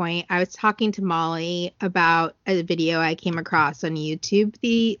that point, I was talking to Molly about a video I came across on YouTube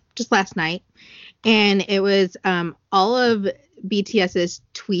just last night, and it was all of BTS's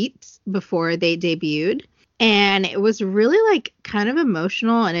tweets before they debuted, and it was really like kind of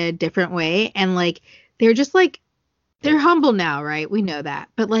emotional in a different way, and like they're just like they're humble now, right? We know that,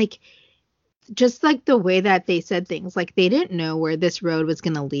 but like just like the way that they said things, like they didn't know where this road was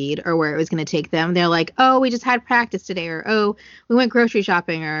going to lead or where it was going to take them. They're like, "Oh, we just had practice today," or "Oh, we went grocery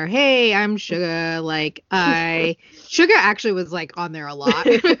shopping," or "Hey, I'm Suga." Like Suga actually was like on there a lot.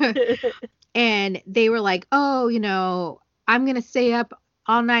 And they were like, "Oh, I'm going to stay up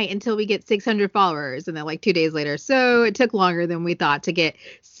all night until we get 600 followers." And then like 2 days later, so it took longer than we thought to get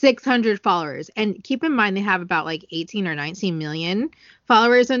 600 followers. And keep in mind, they have about like 18 or 19 million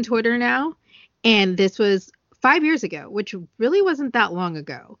followers on Twitter now. And this was 5 years ago, which really wasn't that long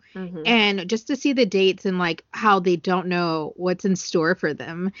ago. Mm-hmm. And just to see the dates and like how they don't know what's in store for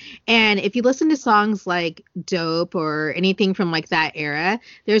them. And if you listen to songs like Dope or anything from like that era,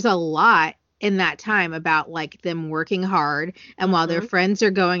 there's a lot in that time about like them working hard. And mm-hmm. while their friends are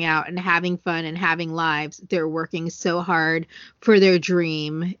going out and having fun and having lives, they're working so hard for their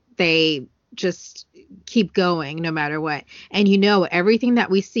dream. They just keep going no matter what. And everything that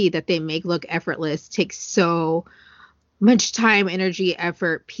we see that they make look effortless takes so much time, energy,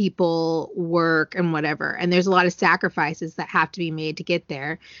 effort, people, work, and whatever. And there's a lot of sacrifices that have to be made to get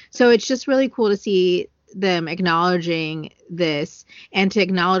there. So it's just really cool to see them acknowledging this and to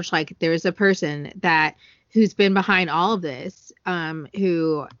acknowledge like there's a person who's been behind all of this,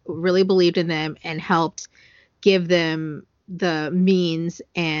 who really believed in them and helped give them the means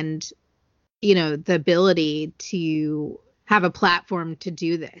and the ability to have a platform to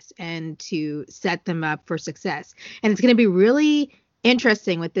do this and to set them up for success. And it's going to be really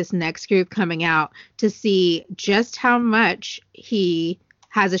interesting with this next group coming out to see just how much he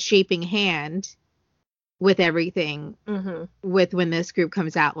has a shaping hand with everything Mm-hmm. with when this group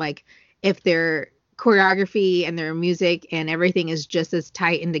comes out. Like if their choreography and their music and everything is just as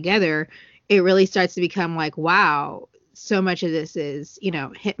tight and together, it really starts to become like, wow, so much of this is,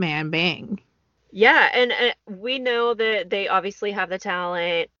 Hitman Bang. Yeah, and we know that they obviously have the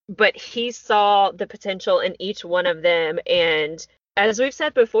talent, but he saw the potential in each one of them. And as we've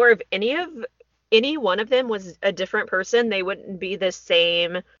said before, if any one of them was a different person, they wouldn't be the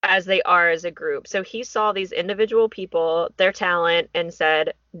same as they are as a group. So he saw these individual people, their talent, and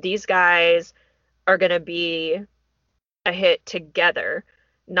said, these guys are going to be a hit together,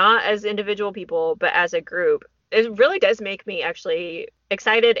 not as individual people, but as a group. It really does make me actually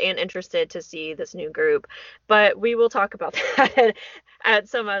excited and interested to see this new group, but we will talk about that at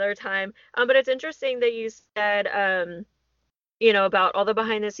some other time. But it's interesting that you said, about all the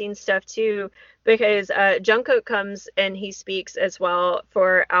behind the scenes stuff too, because Jungkook comes and he speaks as well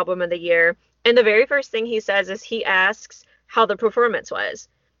for Album of the Year. And the very first thing he says is he asks how the performance was.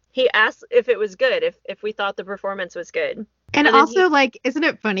 He asks if it was good, if we thought the performance was good. And And then also, like, isn't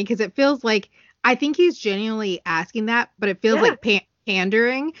it funny? Because it feels like, I think he's genuinely asking that, but it feels yeah, like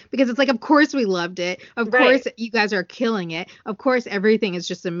pandering because it's like, of course we loved it. Of right, course you guys are killing it. Of course everything is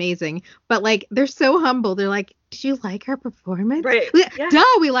just amazing. But like, they're so humble. They're like, did you like our performance? right, yeah, Duh,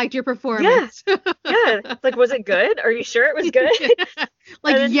 we liked your yeah, performance. yeah. It's like, was it good? Are you sure it was good?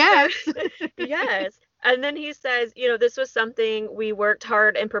 Like, And then he yes. says, yes. And then he says, this was something we worked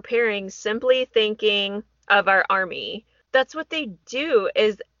hard in preparing, simply thinking of our army. That's what they do,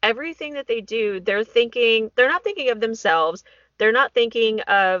 is everything that they do, they're not thinking of themselves. They're not thinking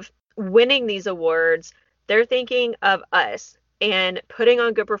of winning these awards. They're thinking of us and putting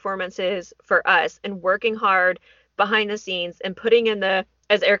on good performances for us and working hard behind the scenes and putting in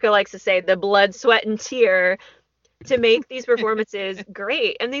as Erica likes to say, the blood, sweat, and tear to make these performances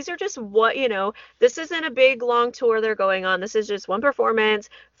great. And these are just this isn't a big long tour they're going on. This is just one performance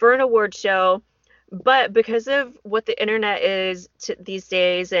for an award show. But because of what the internet is these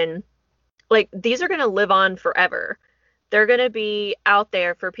days, and like these are going to live on forever. They're going to be out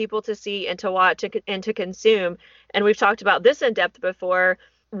there for people to see and to watch and to consume. And we've talked about this in depth before.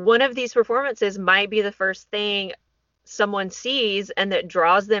 One of these performances might be the first thing someone sees and that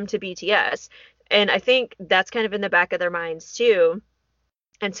draws them to BTS. And I think that's kind of in the back of their minds too.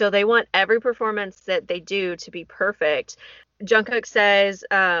 And so they want every performance that they do to be perfect. Jungkook says,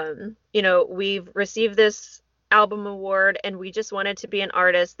 we've received this album award and we just wanted to be an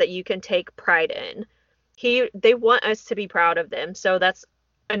artist that you can take pride in. They want us to be proud of them. So that's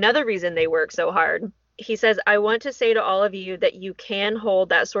another reason they work so hard. He says, I want to say to all of you that you can hold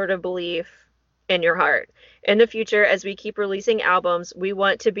that sort of belief in your heart. In the future, as we keep releasing albums, we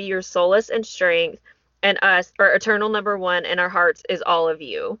want to be your solace and strength, and us, our eternal number one in our hearts is all of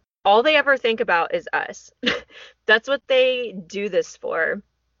you. All they ever think about is us. That's what they do this for.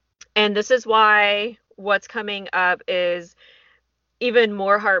 And this is why what's coming up is even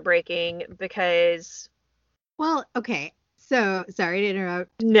more heartbreaking because. Well, okay. So sorry to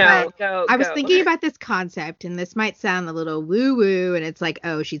interrupt. No, but I was thinking about this concept, and this might sound a little woo-woo, and it's like,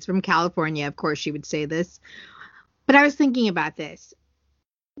 oh, she's from California. Of course she would say this. But I was thinking about this.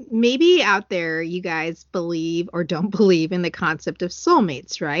 Maybe out there you guys believe or don't believe in the concept of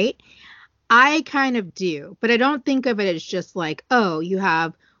soulmates, right? I kind of do, but I don't think of it as just like, oh, you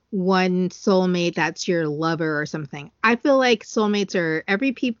have one soulmate that's your lover or something. I feel like soulmates are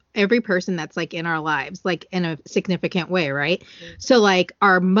every person that's like in our lives, like in a significant way, right? Mm-hmm. So like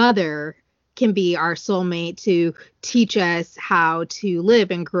our mother can be our soulmate to teach us how to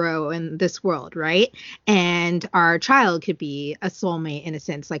live and grow in this world, right? And our child could be a soulmate in a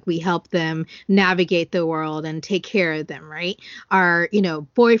sense, like we help them navigate the world and take care of them, right? Our,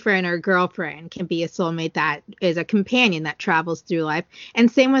 boyfriend or girlfriend can be a soulmate that is a companion that travels through life.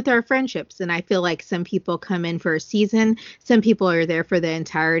 And same with our friendships. And I feel like some people come in for a season, some people are there for the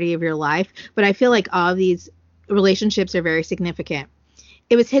entirety of your life, but I feel like all of these relationships are very significant.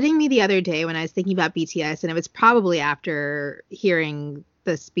 It was hitting me the other day when I was thinking about BTS, and it was probably after hearing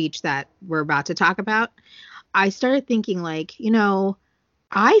the speech that we're about to talk about. I started thinking like,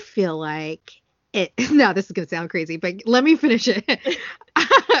 I feel like it. Now this is going to sound crazy, but let me finish it.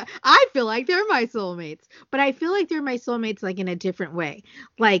 I feel like they're my soulmates, but I feel like they're my soulmates like in a different way.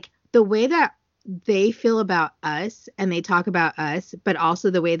 Like the way that they feel about us and they talk about us, but also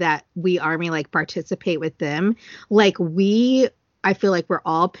the way that we ARMY like participate with them. Like I feel like we're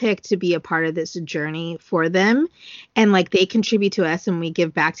all picked to be a part of this journey for them. And like they contribute to us and we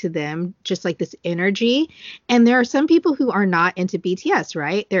give back to them just like this energy. And there are some people who are not into BTS,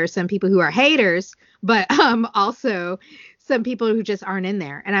 right? There are some people who are haters, but also some people who just aren't in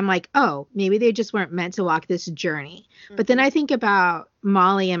there. And I'm like, oh, maybe they just weren't meant to walk this journey. Mm-hmm. But then I think about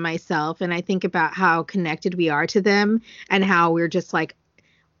Molly and myself, and I think about how connected we are to them and how we're just like,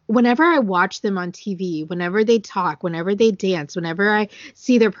 whenever I watch them on TV, whenever they talk, whenever they dance, whenever I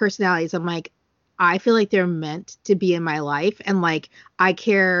see their personalities, I'm like, I feel like they're meant to be in my life. And like, I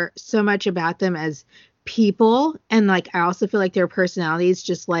care so much about them as people. And like, I also feel like their personalities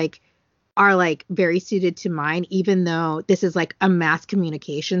just like are like very suited to mine, even though this is like a mass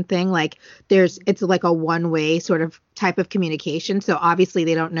communication thing. Like it's like a one-way sort of type of communication. So obviously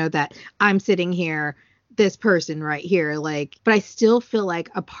they don't know that I'm sitting here, this person right here, like, but I still feel like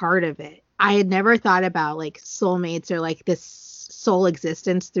a part of it. I had never thought about like soulmates or like this soul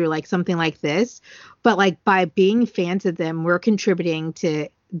existence through like something like this, but like by being fans of them, we're contributing to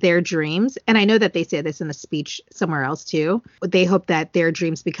their dreams. And I know that they say this in a speech somewhere else too. They hope that their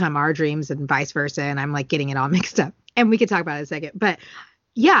dreams become our dreams and vice versa. And I'm like getting it all mixed up. And we could talk about it in a second. But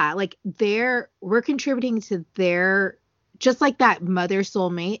yeah, like we're contributing to their, just like that mother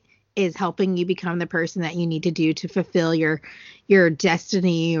soulmate is helping you become the person that you need to do to fulfill your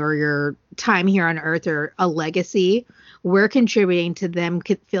destiny or your time here on earth or a legacy. We're contributing to them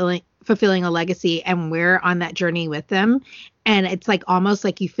fulfilling a legacy, and we're on that journey with them. And it's like almost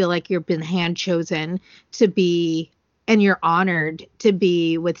like you feel like you've been hand chosen to be, and you're honored to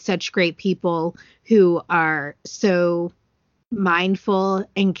be with such great people who are so mindful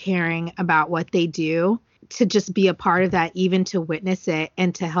and caring about what they do, to just be a part of that, even to witness it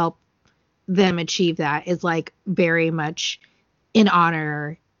and to help them achieve that is like very much an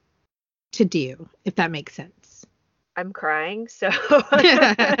honor to do, if that makes sense. I'm crying. So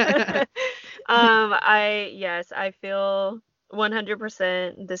I feel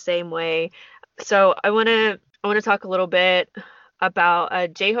 100% the same way. So I want to talk a little bit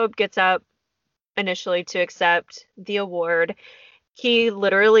about J-Hope gets up initially to accept the award. He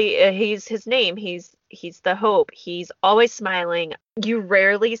literally, he's his name. He's the hope. He's always smiling. You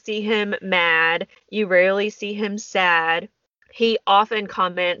rarely see him mad. You rarely see him sad. He often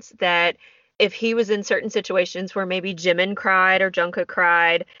comments that if he was in certain situations where maybe Jimin cried or Jungkook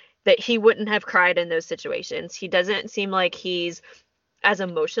cried, that he wouldn't have cried in those situations. He doesn't seem like he's as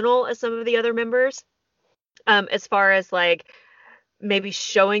emotional as some of the other members. As far as like maybe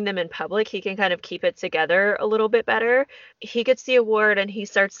showing them in public, he can kind of keep it together a little bit better. He gets the award and he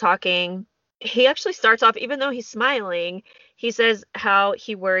starts talking. He actually starts off, even though he's smiling, he says how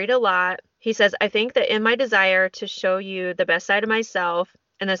he worried a lot. He says, I think that in my desire to show you the best side of myself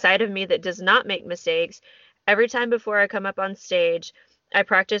and the side of me that does not make mistakes, every time before I come up on stage, I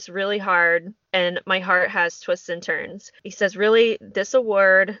practice really hard and my heart has twists and turns. He says, really, this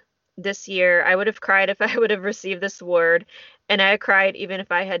award this year, I would have cried if I would have received this award. And I cried even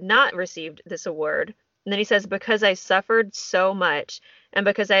if I had not received this award. And then he says, because I suffered so much and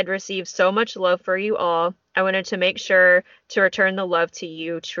because I had received so much love for you all, I wanted to make sure to return the love to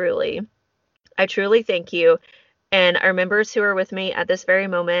you truly. I truly thank you. And our members who are with me at this very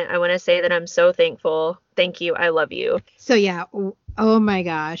moment, I want to say that I'm so thankful. Thank you. I love you. So yeah. Oh my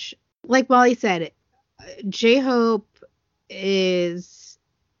gosh. Like Molly said, J-Hope is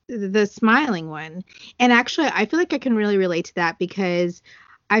the smiling one. And actually, I feel like I can really relate to that because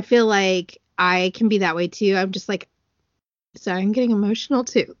I feel like I can be that way too. I'm just like, sorry, I'm getting emotional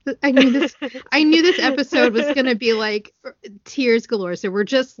too. I knew this episode was going to be like tears galore. So we're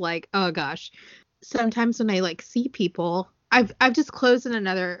just like, oh gosh. Sometimes when I like see people, I've just closed in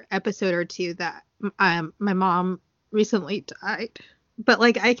another episode or two that my mom recently died, but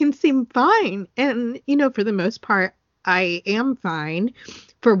like I can seem fine. And, you know, for the most part, I am fine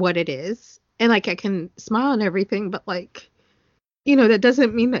for what it is. And like I can smile and everything, but like, you know, that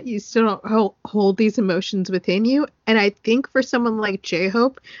doesn't mean that you still don't hold these emotions within you. And I think for someone like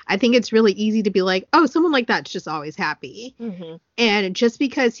J-Hope, I think it's really easy to be like, oh, someone like that's just always happy. Mm-hmm. And just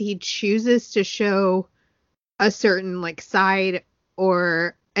because he chooses to show a certain like side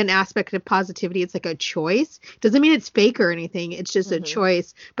or an aspect of positivity, it's like a choice. Doesn't mean it's fake or anything. It's just a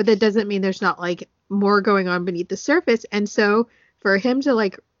choice. But that doesn't mean there's not like more going on beneath the surface. And so for him to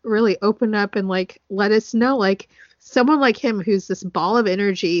like really open up and like let us know, like, someone like him who's this ball of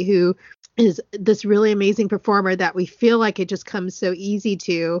energy, who is this really amazing performer that we feel like it just comes so easy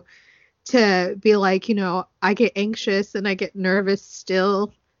to be like, you know, I get anxious and I get nervous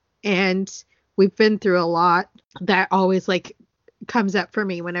still. And we've been through a lot. That always like comes up for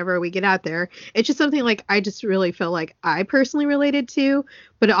me whenever we get out there. It's just something like I just really feel like I personally related to,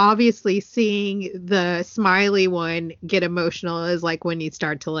 but obviously seeing the smiley one get emotional is like when you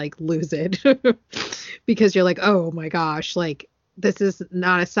start to like lose it because you're like, oh my gosh, like this is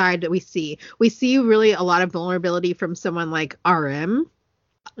not a side that we see. We see really a lot of vulnerability from someone like RM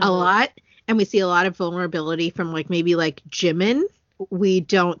a lot, and we see a lot of vulnerability from like maybe like Jimin. We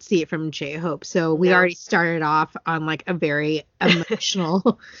don't see it from J-Hope. So we already started off on like a very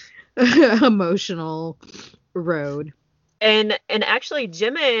emotional emotional road. And actually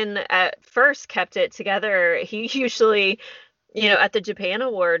Jimin at first kept it together. He usually, you know, at the Japan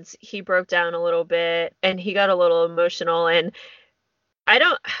Awards, he broke down a little bit and he got a little emotional, and I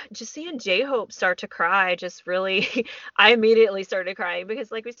don't just seeing J-Hope start to cry just really I immediately started crying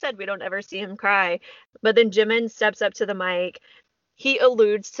because like we said, we don't ever see him cry. But then Jimin steps up to the mic. He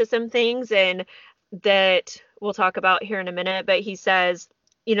alludes to some things and that we'll talk about here in a minute, but he says,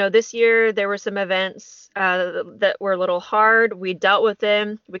 you know, this year there were some events that were a little hard. We dealt with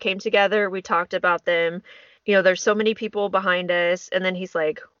them. We came together. We talked about them. You know, there's so many people behind us. And then he's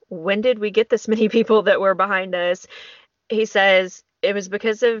like, when did we get this many people that were behind us? He says, it was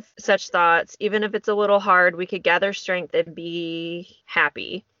because of such thoughts. Even if it's a little hard, we could gather strength and be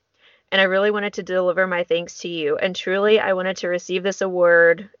happy. And I really wanted to deliver my thanks to you. And truly, I wanted to receive this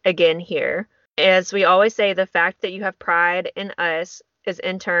award again here. As we always say, the fact that you have pride in us is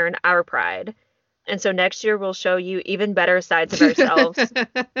in turn our pride. And so next year we'll show you even better sides of ourselves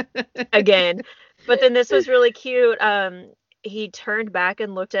again. But then this was really cute. He turned back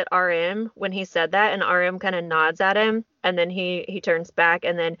and looked at RM when he said that, and RM kind of nods at him, and then he turns back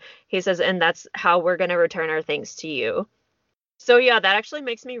and then he says, and that's how we're going to return our thanks to you. So yeah, that actually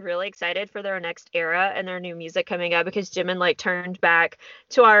makes me really excited for their next era and their new music coming out, because Jimin like turned back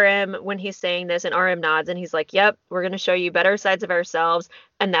to RM when he's saying this, and RM nods and he's like, yep, we're going to show you better sides of ourselves,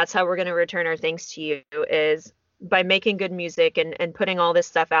 and that's how we're going to return our thanks to you, is by making good music and putting all this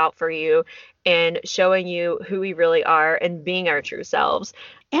stuff out for you and showing you who we really are and being our true selves.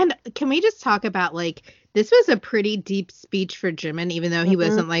 And can we just talk about, like, this was a pretty deep speech for Jimin, even though he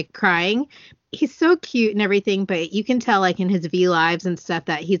wasn't like crying. He's so cute and everything, but you can tell like in his V lives and stuff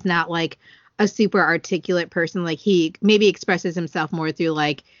that he's not like a super articulate person. Like he maybe expresses himself more through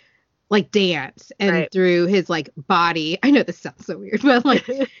like dance and through his like body. I know this sounds so weird, but like,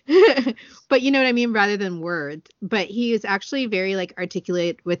 but you know what I mean? Rather than words. But he is actually very like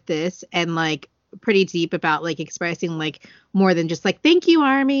articulate with this, and like pretty deep about like expressing like more than just like, thank you,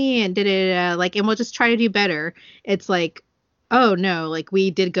 Army, and like, and we'll just try to do better. It's like, oh no, like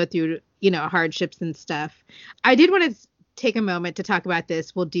we did go through, you know, hardships and stuff. I did want to take a moment to talk about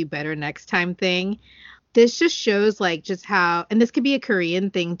this we'll do better next time thing. This just shows like just how, and this could be a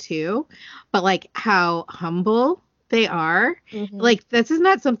Korean thing too, but like how humble they are. Like this is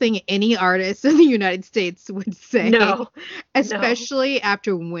not something any artist in the United States would say. No. Especially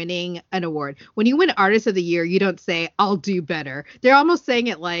after winning an award. When you win Artist of the Year, you don't say, I'll do better. They're almost saying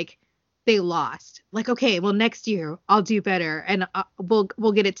it like they lost. Like, okay, well, next year I'll do better and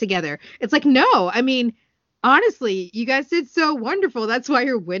we'll get it together. It's like, no, I mean, honestly, you guys did so wonderful. That's why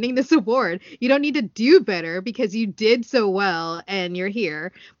you're winning this award. You don't need to do better because you did so well and you're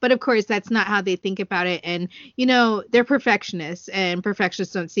here. But of course, that's not how they think about it. And, you know, they're perfectionists, and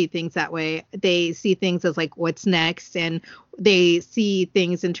perfectionists don't see things that way. They see things as like, what's next? And they see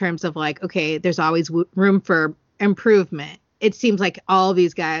things in terms of like, okay, there's always room for improvement. It seems like all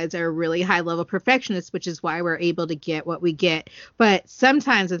these guys are really high level perfectionists, which is why we're able to get what we get. But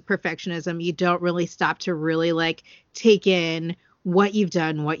sometimes with perfectionism, you don't really stop to really like take in what you've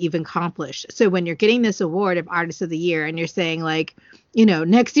done, what you've accomplished. So when you're getting this award of Artist of the Year and you're saying like, you know,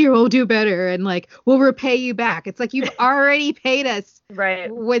 next year we'll do better and like we'll repay you back. It's like you've already paid us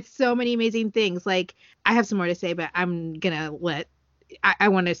with so many amazing things. Like I have some more to say, but I'm going to let I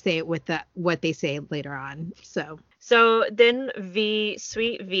want to say it with what they say later on. So then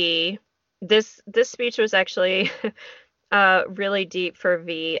Sweet V, this speech was actually really deep for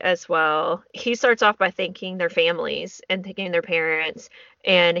V as well. He starts off by thanking their families and thanking their parents.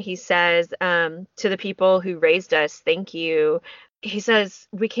 And he says, to the people who raised us, thank you. He says,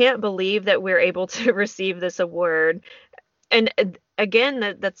 we can't believe that we're able to receive this award. And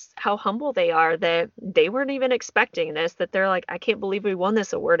again, that's how humble they are, that they weren't even expecting this, that they're like, I can't believe we won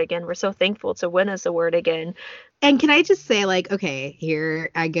this award again. We're so thankful to win this award again. And can I just say, like, okay, here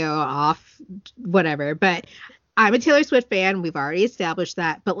I go off, whatever, but I'm a Taylor Swift fan. We've already established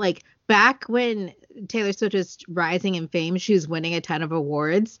that. But like back when Taylor Swift was rising in fame, she was winning a ton of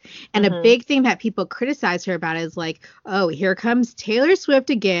awards. And a big thing that people criticize her about is like, oh, here comes Taylor Swift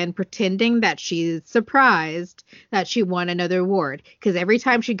again, pretending that she's surprised that she won another award. Because every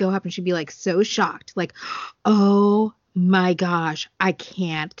time she'd go up and she'd be like so shocked, like, oh my gosh, I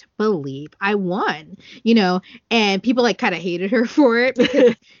can't believe I won, you know, and people like kind of hated her for it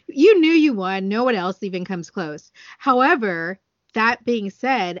because you knew you won. No one else even comes close. However, that being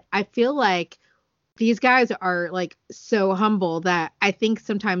said, I feel like these guys are like so humble that I think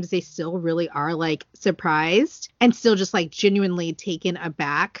sometimes they still really are like surprised and still just like genuinely taken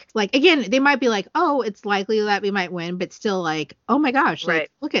aback. Like, again, they might be like, oh, it's likely that we might win, but still like, oh my gosh, Right.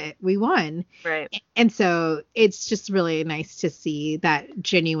 like, look at it, we won. Right. And so it's just really nice to see that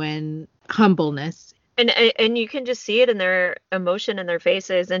genuine humbleness. And you can just see it in their emotion in their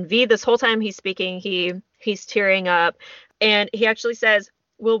faces. And V, this whole time he's speaking, he's tearing up, and he actually says,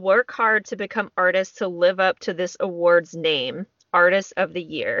 "We'll work hard to become artists to live up to this award's name, Artist of the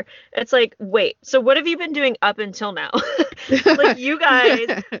Year." It's like, wait, so what have you been doing up until now? Like, you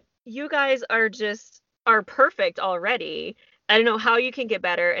guys are perfect already. I don't know how you can get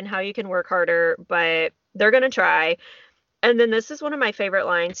better and how you can work harder, but they're gonna try. And then this is one of my favorite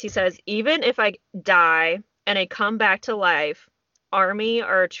lines. He says, "Even if I die and I come back to life, Army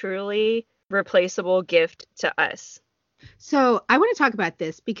are a truly replaceable gift to us." So I want to talk about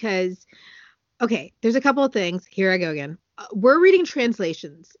this because, okay, there's a couple of things. Here I go again. We're reading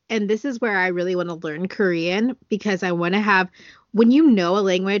translations, and this is where I really want to learn Korean because I want to have, when you know a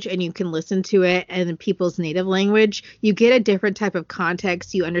language and you can listen to it in people's native language, you get a different type of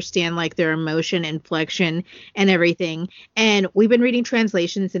context. You understand like their emotion, inflection, and everything. And we've been reading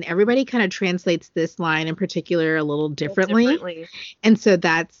translations, and everybody kind of translates this line in particular a little differently. And so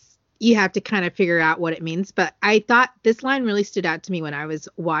you have to kind of figure out what it means. But I thought this line really stood out to me when I was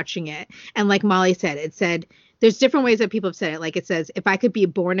watching it. And like Molly said, it said, there's different ways that people have said it. Like it says, if I could be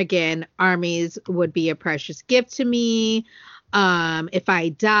born again, armies would be a precious gift to me. If I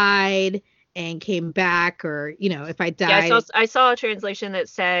died and came back, or, if I died. Yeah, I saw a translation that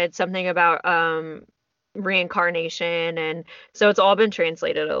said something about reincarnation. And so it's all been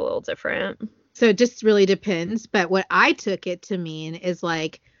translated a little different. So it just really depends. But what I took it to mean is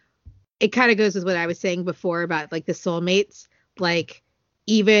like, it kind of goes with what I was saying before about like the soulmates. Like,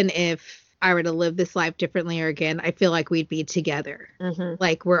 even if I were to live this life differently or again, I feel like we'd be together. Mm-hmm.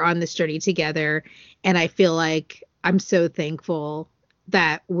 Like, we're on this journey together. And I feel like I'm so thankful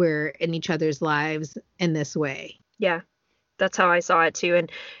that we're in each other's lives in this way. Yeah, that's how I saw it too.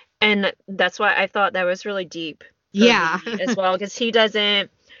 And that's why I thought that was really deep for Yeah. me as well, because he doesn't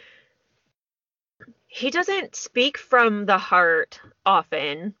speak from the heart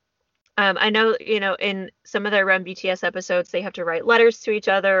often. I know, in some of their Run BTS episodes, they have to write letters to each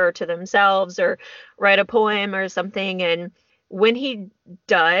other or to themselves or write a poem or something. And when he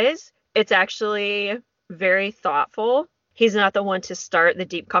does, it's actually very thoughtful. He's not the one to start the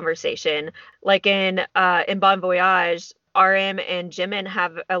deep conversation. Like in Bon Voyage, RM and Jimin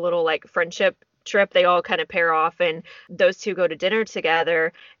have a little like friendship trip. They all kind of pair off, and those two go to dinner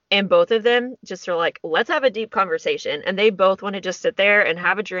together. And both of them just are like, let's have a deep conversation. And they both want to just sit there and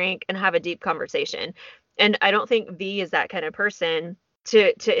have a drink and have a deep conversation. And I don't think V is that kind of person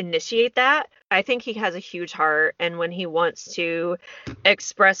to initiate that. I think he has a huge heart. And when he wants to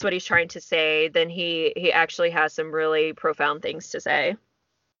express what he's trying to say, then he actually has some really profound things to say.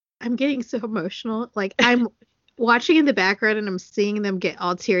 I'm getting so emotional. Like, I'm watching in the background and I'm seeing them get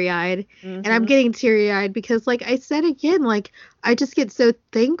all teary-eyed. And I'm getting teary-eyed because, like I said again, like, I just get so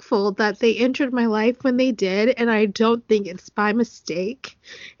thankful that they entered my life when they did, and I don't think it's by mistake.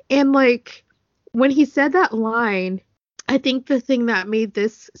 And like, when he said that line, I think the thing that made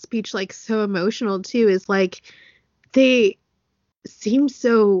this speech like so emotional too is like, they seem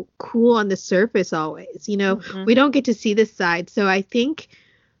so cool on the surface always, we don't get to see this side. So I think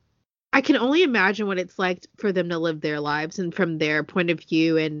I can only imagine what it's like for them to live their lives and from their point of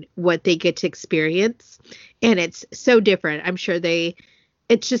view and what they get to experience. And it's so different. I'm sure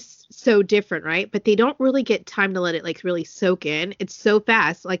it's just so different, right? But they don't really get time to let it like really soak in. It's so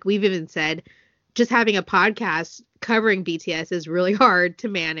fast. Like we've even said, just having a podcast covering BTS is really hard to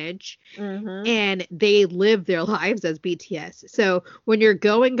manage. And they live their lives as BTS. So when you're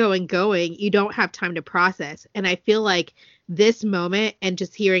going, you don't have time to process. And I feel like this moment and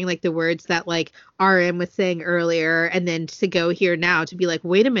just hearing like the words that like RM was saying earlier, and then to go here now to be like,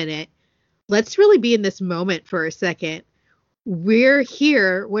 wait a minute, let's really be in this moment for a second. We're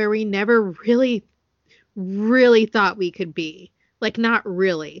here where we never really, really thought we could be. Like, not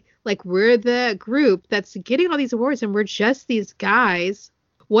really. Like, we're the group that's getting all these awards and we're just these guys.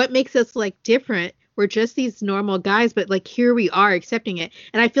 What makes us like different? we're just these normal guys, but like here we are accepting it.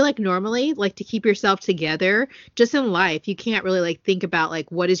 And I feel like normally, like to keep yourself together just in life, you can't really like think about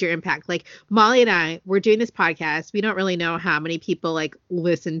like what is your impact. Like Molly and I, we're doing this podcast. We don't really know how many people like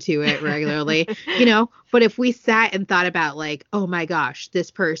listen to it regularly, but if we sat and thought about like, oh my gosh, this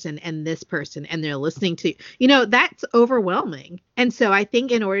person and they're listening to, that's overwhelming. And so I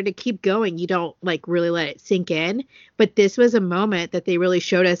think in order to keep going, you don't like really let it sink in. But this was a moment that they really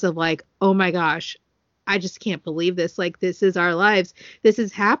showed us of like, oh my gosh, I just can't believe this. Like, this is our lives. This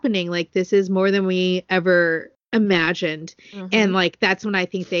is happening. Like, this is more than we ever imagined. And like, that's when I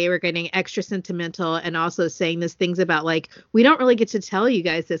think they were getting extra sentimental and also saying these things about like, we don't really get to tell you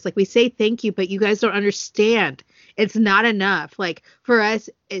guys this. Like, we say thank you, but you guys don't understand. It's not enough. Like, for us,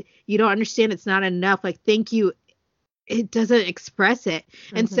 you don't understand. It's not enough. Like, thank you. It doesn't express it.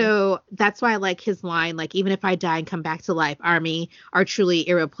 And so that's why I like his line, like, even if I die and come back to life, Army are truly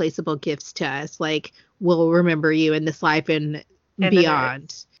irreplaceable gifts to us. Like, we'll remember you in this life and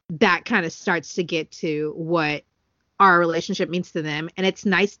beyond. That kind of starts to get to what our relationship means to them. And it's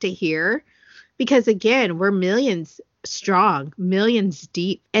nice to hear because, again, we're millions strong, millions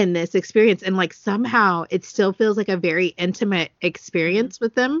deep in this experience. And like somehow it still feels like a very intimate experience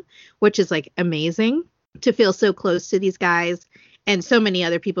with them, which is like amazing to feel so close to these guys. And so many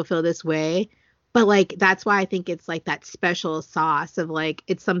other people feel this way. But like, that's why I think it's like that special sauce of like,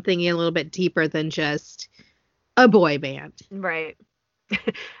 it's something a little bit deeper than just a boy band. Right.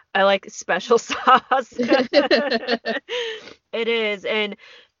 I like special sauce. It is. And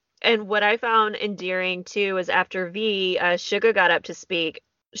what I found endearing too is after V, Suga got up to speak.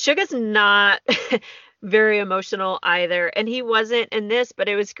 Suga's not very emotional either. And he wasn't in this, but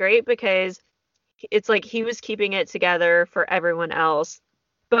it was great because it's like he was keeping it together for everyone else.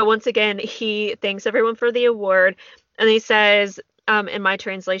 But once again, he thanks everyone for the award. And he says, in my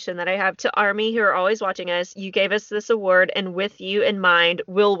translation that I have, to Army who are always watching us, you gave us this award, and with you in mind,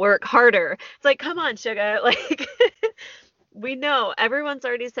 we'll work harder. It's like, come on, Suga. Like, we know everyone's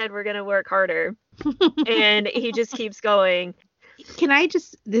already said we're going to work harder. And he just keeps going.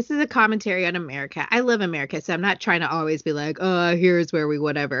 This is a commentary on America. I love America, so I'm not trying to always be like, oh, here's where we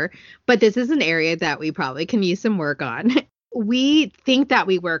whatever. But this is an area that we probably can use some work on. We think that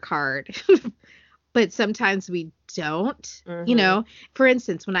we work hard, but sometimes we don't. For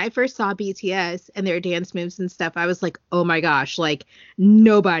instance, when I first saw BTS and their dance moves and stuff, I was like, oh my gosh, like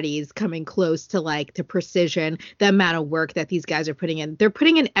nobody's coming close to like the precision, the amount of work that these guys are putting in. They're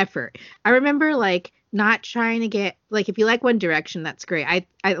putting in effort. I remember like not trying to get like, if you like One Direction, that's great.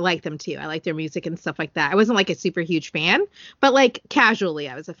 I like them too. I like their music and stuff like that. I wasn't like a super huge fan, but like casually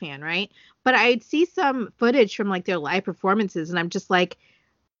I was a fan, right? But I'd see some footage from like their live performances and I'm just like,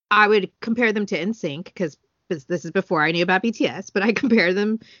 I would compare them to NSYNC because this is before I knew about BTS, but I compare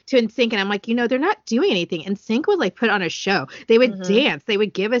them to NSYNC and I'm like, they're not doing anything. NSYNC would like put on a show. They would dance. They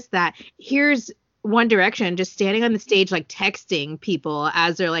would give us that. Here's One Direction just standing on the stage, like texting people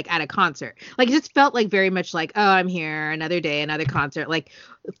as they're like at a concert. Like it just felt like very much like, oh, I'm here, another day, another concert. Like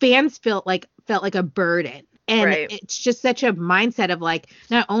fans felt like a burden. And It's just such a mindset of like,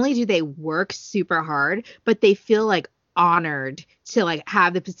 not only do they work super hard, but they feel like honored to like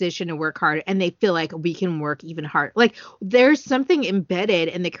have the position to work hard, and they feel like we can work even harder. Like there's something embedded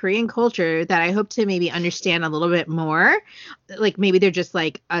in the Korean culture that I hope to maybe understand a little bit more. Like maybe they're just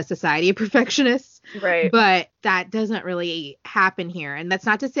like a society of perfectionists, right? But that doesn't really happen here. And that's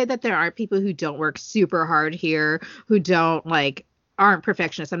not to say that there aren't people who don't work super hard here, who don't like aren't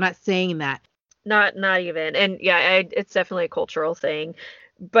perfectionists. I'm not saying that. Not even. And yeah, it's definitely a cultural thing.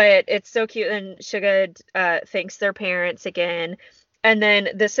 But it's so cute. And Suga thanks their parents again. And then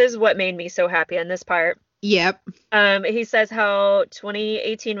this is what made me so happy on this part. Yep. He says how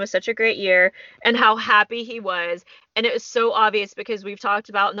 2018 was such a great year and how happy he was. And it was so obvious because we've talked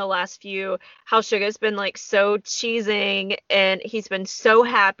about in the last few how Suga's been like so cheesing and he's been so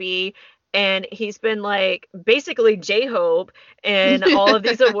happy. And he's been like basically J-Hope in all of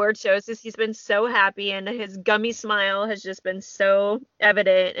these award shows. He's been so happy and his gummy smile has just been so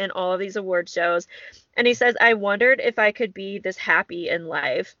evident in all of these award shows. And he says, I wondered if I could be this happy in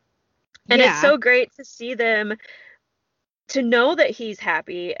life. And It's so great to see them, to know that he's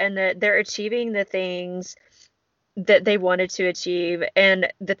happy and that they're achieving the things that they wanted to achieve.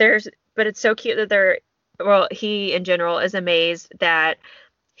 And that but it's so cute that he in general is amazed that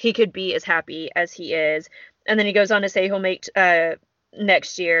he could be as happy as he is. And then he goes on to say he'll make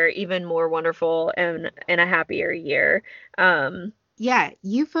next year even more wonderful and a happier year. Yeah,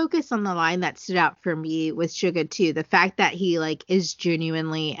 you focus on the line that stood out for me with Suga too. The fact that he like is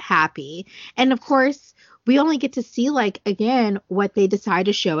genuinely happy. And of course, we only get to see like again what they decide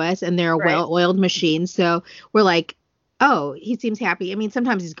to show us, and they're a Right. well-oiled machine. So we're like, oh, he seems happy. I mean,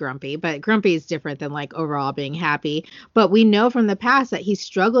 sometimes he's grumpy, but grumpy is different than like overall being happy. But we know from the past that he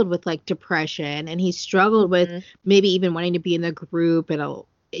struggled with like depression, and he struggled with Mhm. maybe even wanting to be in the group and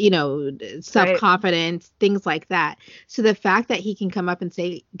you know, Right. self-confidence, things like that. So the fact that he can come up and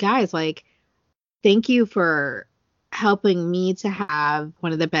say, guys, like, thank you for helping me to have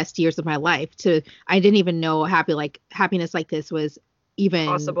one of the best years of my life. I didn't even know happiness like this was even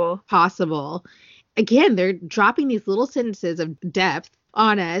Possible. possible. Again, they're dropping these little sentences of depth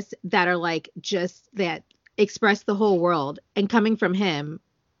on us that are like just that express the whole world. And coming from him,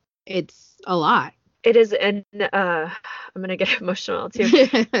 it's a lot. It is, and I'm gonna get emotional too.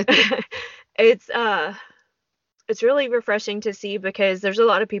 It's it's really refreshing to see because there's a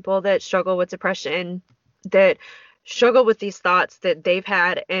lot of people that struggle with depression, that struggle with these thoughts that they've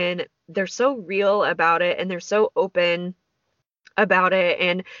had, and they're so real about it and they're so open about it.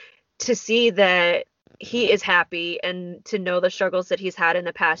 And to see that he is happy and to know the struggles that he's had in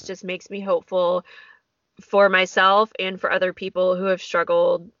the past just makes me hopeful for myself and for other people who have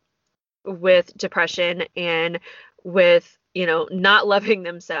struggled with depression and with, not loving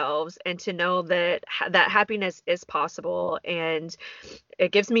themselves, and to know that that happiness is possible. And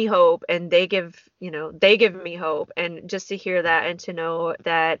it gives me hope, and they give me hope. And just to hear that and to know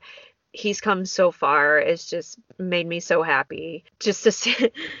that he's come so far is just made me so happy, just to see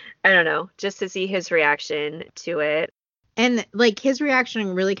I don't know, just to see his reaction to it. And like his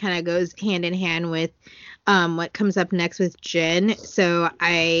reaction really kind of goes hand in hand with what comes up next with Jen. So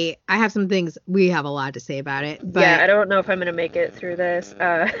I have some things, we have a lot to say about it, Yeah, but I don't know if I'm gonna make it through this.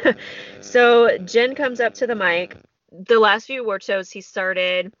 So Jen comes up to the mic. The last few award shows he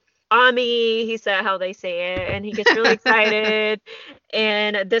started Ami, he said how they say it, and he gets really excited.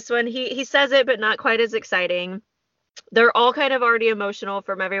 And this one he says it, but not quite as exciting. They're all kind of already emotional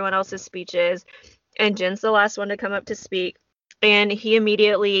from everyone else's speeches, and Jen's the last one to come up to speak. And he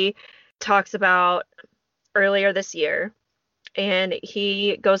immediately talks about earlier this year, and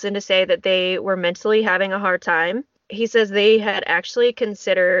he goes in to say that they were mentally having a hard time. He says they had actually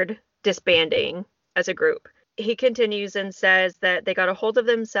considered disbanding as a group. He continues and says that they got a hold of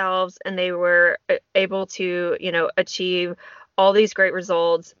themselves and they were able to, achieve all these great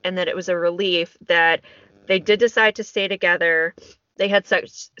results, and that it was a relief that they did decide to stay together. They had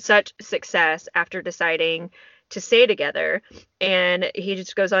such success after deciding to stay together. And he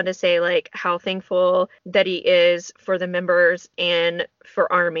just goes on to say like how thankful that he is for the members and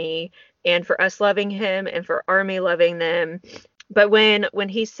for Army, and for us loving him and for Army loving them. But when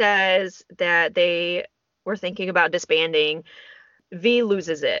he says that they were thinking about disbanding, V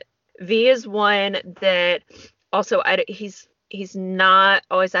loses it. V is one that also he's not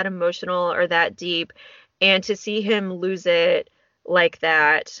always that emotional or that deep, and to see him lose it like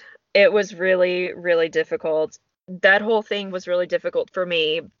that, it was really, really difficult. That whole thing was really difficult for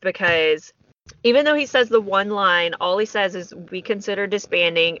me because even though he says the one line, all he says is we consider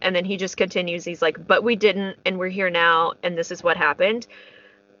disbanding, and then he just continues. He's like, but we didn't, and we're here now, and this is what happened.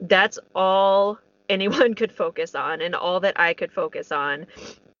 That's all anyone could focus on, and all that I could focus on.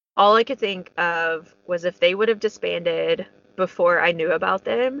 All I could think of was if they would have disbanded before I knew about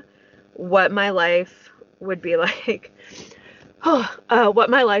them, what my life would be like. What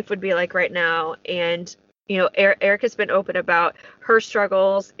my life would be like right now. And Erica's been open about her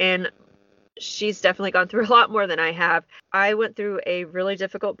struggles, and she's definitely gone through a lot more than I have. I went through a really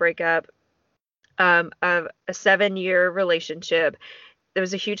difficult breakup of a 7-year relationship. There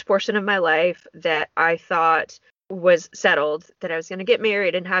was a huge portion of my life that I thought was settled, that I was going to get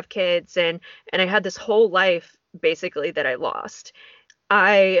married and have kids, and I had this whole life basically that I lost.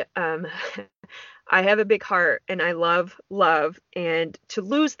 I I have a big heart and I love love, and to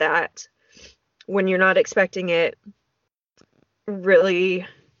lose that when you're not expecting it really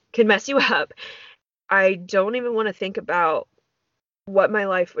can mess you up. I don't even want to think about what my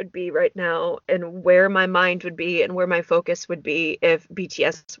life would be right now and where my mind would be and where my focus would be if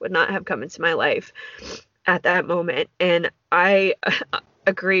BTS would not have come into my life at that moment. And I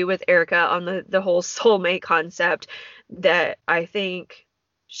agree with Erica on the whole soulmate concept, that I think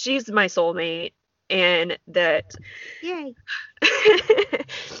she's my soulmate, and that yay.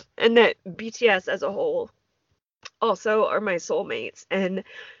 and that BTS as a whole also are my soulmates, and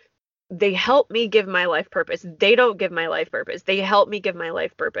they help me give my life purpose. They don't give my life purpose. They help me give my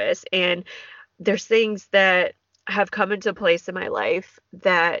life purpose. And there's things that have come into place in my life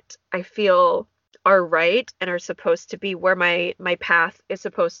that I feel are right and are supposed to be where my path is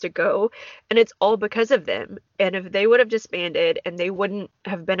supposed to go, and it's all because of them. And if they would have disbanded and they wouldn't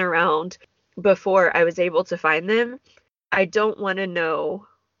have been around before I was able to find them, I don't want to know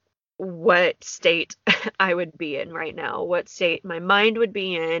what state I would be in right now, what state my mind would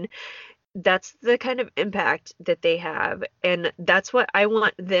be in. That's the kind of impact that they have. And that's what I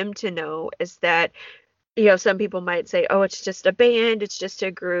want them to know, is that, some people might say, oh, it's just a band, it's just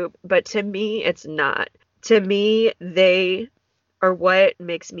a group. But to me, it's not. To me, they are what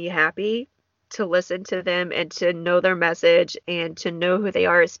makes me happy to listen to them and to know their message and to know who they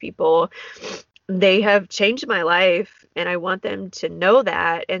are as people. They have changed my life, and I want them to know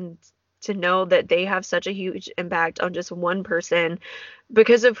that, and to know that they have such a huge impact on just one person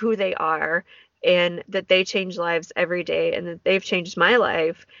because of who they are, and that they change lives every day, and that they've changed my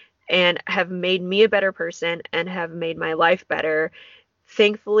life and have made me a better person and have made my life better.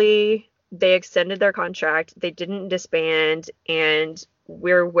 Thankfully, they extended their contract. They didn't disband, and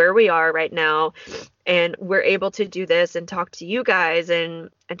we're where we are right now, and we're able to do this and talk to you guys, and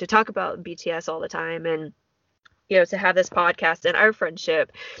to talk about BTS all the time, and to have this podcast and our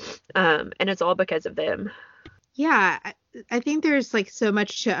friendship, and it's all because of them. Yeah, I think there's like so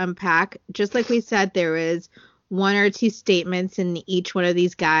much to unpack. Just like we said, there was one or two statements in each one of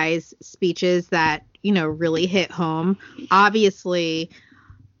these guys' speeches that, really hit home. Obviously,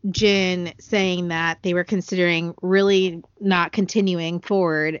 Jin saying that they were considering really not continuing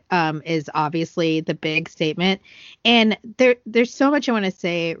forward is obviously the big statement. And there's so much I want to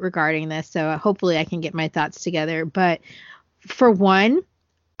say regarding this, so hopefully I can get my thoughts together. But for one,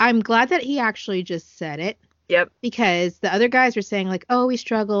 I'm glad that he actually just said it. Yep. Because the other guys were saying like, oh, we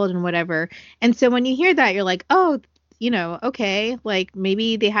struggled and whatever. And so when you hear that, you're like, oh, okay, like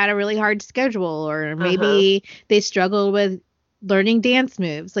maybe they had a really hard schedule, or maybe they struggled with learning dance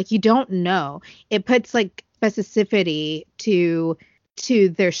moves. Like, you don't know. It puts like specificity to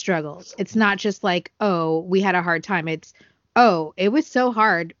their struggles. It's not just like, oh, we had a hard time. It's, oh, it was so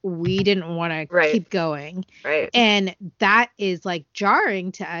hard, we didn't want to keep going. Right. And that is like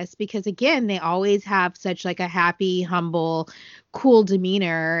jarring to us, because again, they always have such like a happy, humble, cool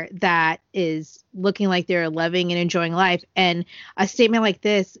demeanor that is looking like they're loving and enjoying life. And a statement like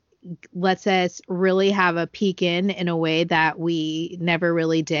this lets us really have a peek in a way that we never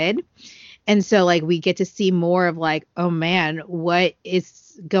really did. And so like we get to see more of like, oh man, what is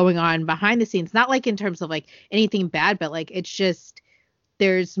going on behind the scenes? Not like in terms of like anything bad, but like it's just,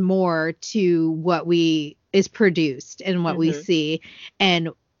 there's more to what is produced and what we see. And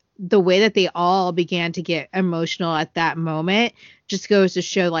the way that they all began to get emotional at that moment just goes to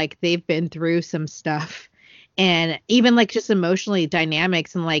show like they've been through some stuff. And even like just emotionally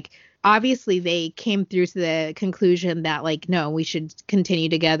dynamics, and like obviously they came through to the conclusion that like, no, we should continue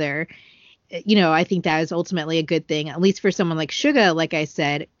together. I think that is ultimately a good thing, at least for someone like Suga, like I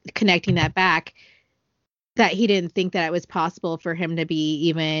said, connecting that back, that he didn't think that it was possible for him to be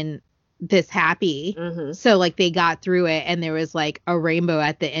even this happy. So like they got through it, and there was like a rainbow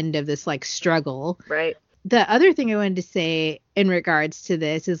at the end of this like struggle. Right. The other thing I wanted to say in regards to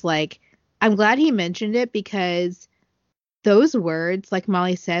this is like, I'm glad he mentioned it, because those words, like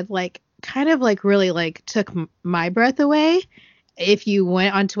Molly said, like kind of like really like took my breath away. If you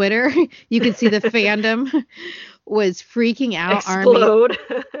went on Twitter, you could see the fandom was freaking out. Explode.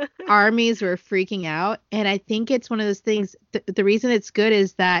 Armies were freaking out. And I think it's one of those things. The reason it's good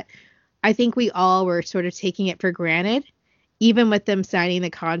is that I think we all were sort of taking it for granted, even with them signing the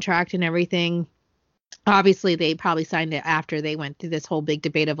contract and everything. Obviously, they probably signed it after they went through this whole big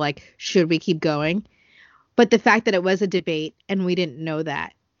debate of like, should we keep going? But the fact that it was a debate and we didn't know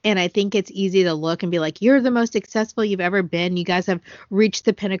that. And I think it's easy to look and be like, you're the most successful you've ever been. You guys have reached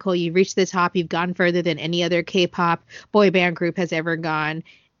the pinnacle. You've reached the top. You've gone further than any other K-pop boy band group has ever gone.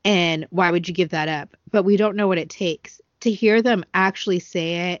 And why would you give that up? But we don't know what it takes. To hear them actually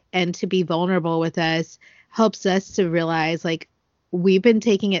say it and to be vulnerable with us helps us to realize like we've been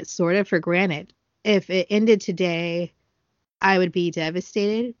taking it sort of for granted. If it ended today, I would be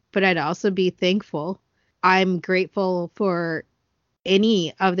devastated, but I'd also be thankful. I'm grateful for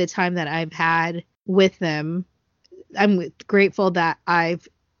any of the time that I've had with them. I'm grateful that I've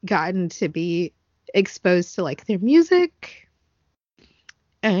gotten to be exposed to like their music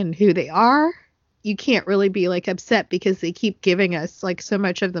and who they are. You can't really be like upset because they keep giving us like so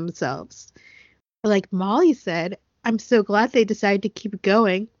much of themselves. Like Molly said, I'm so glad they decided to keep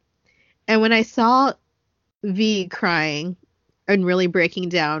going. And when I saw V crying and really breaking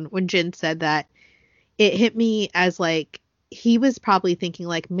down when Jin said that, it hit me as like he was probably thinking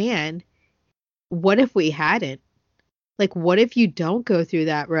like, man, what if we hadn't? Like, what if you don't go through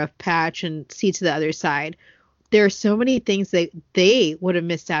that rough patch and see to the other side? There are so many things that they would have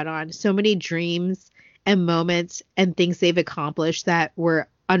missed out on, so many dreams and moments and things they've accomplished that were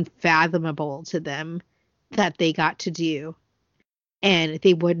unfathomable to them that they got to do. And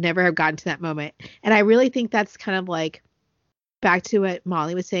they would never have gotten to that moment. And I really think that's kind of like back to what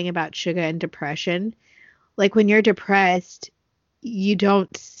Molly was saying about sugar and depression. Like when you're depressed, you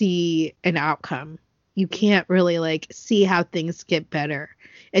don't see an outcome. You can't really like see how things get better.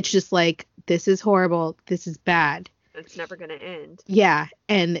 It's just like, this is horrible. This is bad. It's never going to end. Yeah.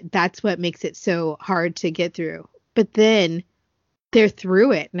 And that's what makes it so hard to get through. But then they're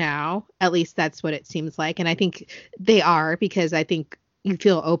through it now. At least that's what it seems like. And I think they are, because I think you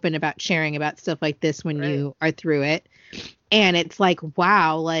feel open about sharing about stuff like this when you are through it. And it's like,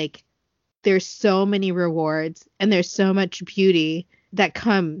 wow, like there's so many rewards and there's so much beauty that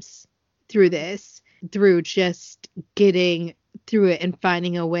comes through this, through just getting through it and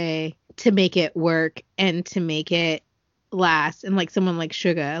finding a way to make it work and to make it last. And like someone like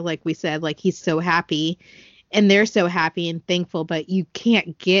Suga, like we said, like he's so happy and they're so happy and thankful, but you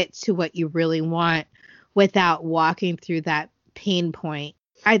can't get to what you really want without walking through that pain point.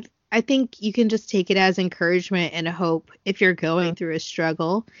 I think you can just take it as encouragement and hope if you're going through a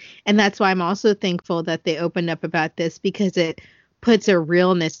struggle. And that's why I'm also thankful that they opened up about this, because it puts a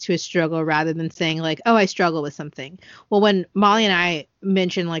realness to a struggle rather than saying like, oh, I struggle with something. Well, when Molly and I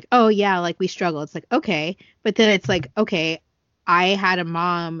mention like, oh yeah, like we struggle, it's like, okay. But then it's like, okay, I had a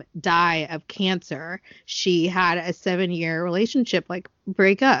mom die of cancer. She had a 7-year relationship like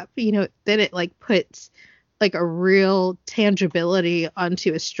break up, then it like puts like a real tangibility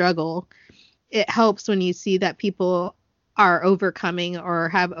onto a struggle. It helps when you see that people are overcoming or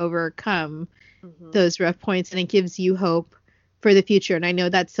have overcome those rough points, and it gives you hope for the future. And I know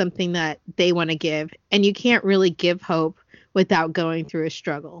that's something that they want to give, and you can't really give hope without going through a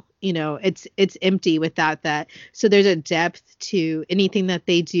struggle. It's empty without that. So there's a depth to anything that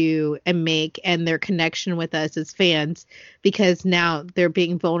they do and make, and their connection with us as fans, because now they're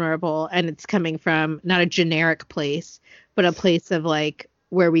being vulnerable and it's coming from not a generic place, but a place of like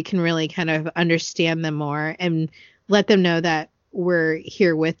where we can really kind of understand them more and let them know that we're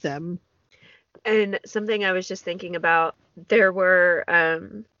here with them. And something I was just thinking about, there were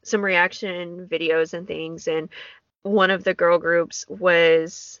some reaction videos and things, and one of the girl groups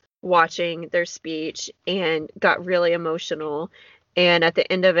was watching their speech and got really emotional. And at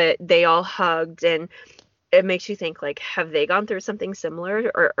the end of it, they all hugged, and it makes you think like, have they gone through something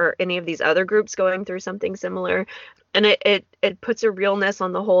similar, or any of these other groups going through something similar? And it puts a realness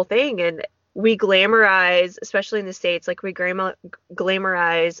on the whole thing. And we glamorize, especially in the States, like we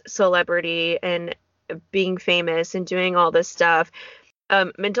glamorize celebrity and being famous and doing all this stuff.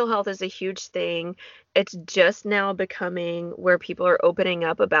 Mental health is a huge thing. It's just now becoming where people are opening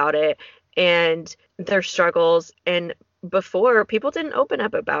up about it and their struggles. And before, people didn't open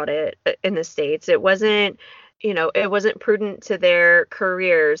up about it in the States. It wasn't prudent to their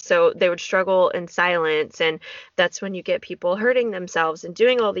careers. So they would struggle in silence. And that's when you get people hurting themselves and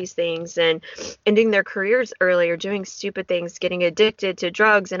doing all these things and ending their careers early, or doing stupid things, getting addicted to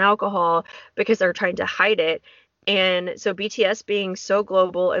drugs and alcohol because they're trying to hide it. And so BTS being so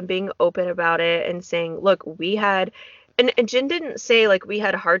global and being open about it and saying, look, we had, and Jin didn't say like we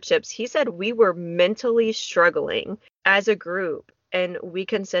had hardships. He said we were mentally struggling as a group and we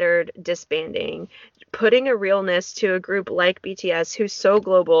considered disbanding, putting a realness to a group like BTS, who's so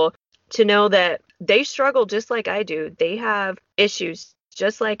global, to know that they struggle just like I do. They have issues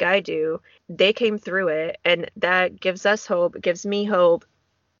just like I do. They came through it, and that gives us hope, gives me hope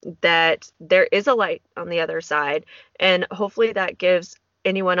that there is a light on the other side. And hopefully that gives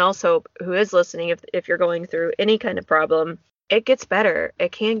anyone else hope who is listening. If you're going through any kind of problem, it gets better.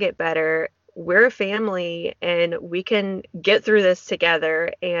 It can get better. We're a family and we can get through this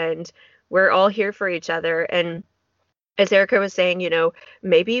together, and we're all here for each other. And as Erica was saying,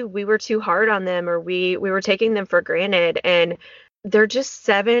 maybe we were too hard on them, or we were taking them for granted, and they're just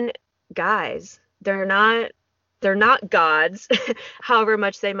 7 guys. They're not gods, however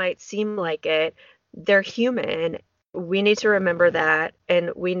much they might seem like it. They're human. We need to remember that,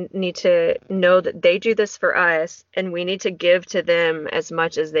 and we need to know that they do this for us, and we need to give to them as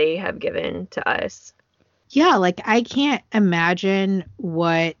much as they have given to us. Yeah, like I can't imagine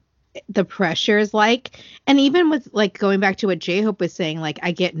what the pressure is like. And even with like going back to what J-Hope was saying, like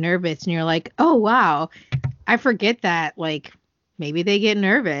I get nervous, and you're like, oh wow, I forget that like Maybe they get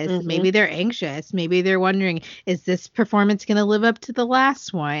nervous. Mm-hmm. Maybe they're anxious. Maybe they're wondering, is this performance going to live up to the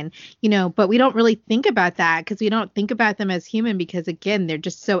last one? But we don't really think about that because we don't think about them as human because, again, they're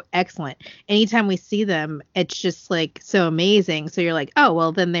just so excellent. Anytime we see them, it's just like so amazing. So you're like, oh,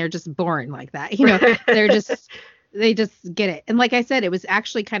 well, then they're just born like that. They just get it. And like I said, it was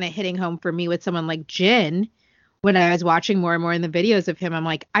actually kind of hitting home for me with someone like Jin. When I was watching more and more in the videos of him, I'm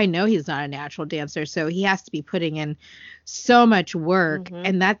like, I know he's not a natural dancer, so he has to be putting in so much work,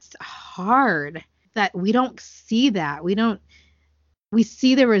 and that's hard. That we don't see that. We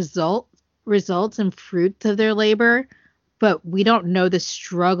see the results and fruits of their labor, but we don't know the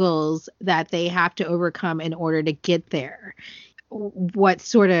struggles that they have to overcome in order to get there. What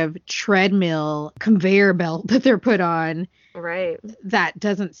sort of treadmill conveyor belt that they're put on, right? That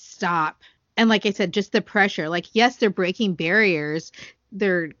doesn't stop. And like I said, just the pressure, like, yes, they're breaking barriers.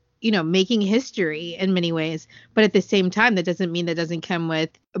 They're, making history in many ways. But at the same time, that doesn't mean that doesn't come with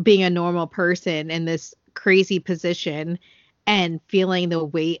being a normal person in this crazy position and feeling the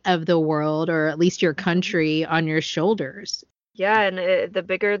weight of the world, or at least your country, on your shoulders. Yeah. And the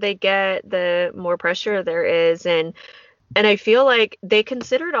bigger they get, the more pressure there is. And I feel like they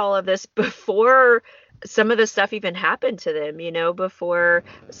considered all of this before some of this stuff even happened to them, before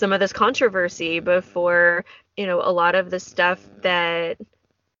some of this controversy, before, a lot of the stuff that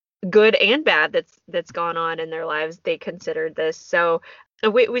good and bad that's gone on in their lives, they considered this. So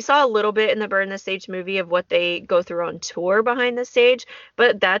we saw a little bit in the Burn the Stage movie of what they go through on tour behind the stage,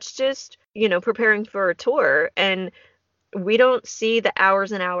 but that's just, preparing for a tour. And we don't see the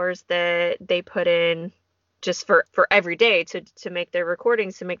hours and hours that they put in just for every day to make their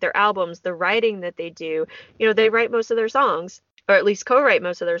recordings, to make their albums, the writing that they do. They write most of their songs, or at least co-write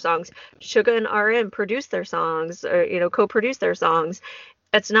most of their songs. Suga and RM produce their songs, or, co-produce their songs.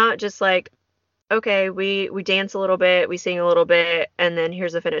 It's not just like, okay, we dance a little bit, we sing a little bit, and then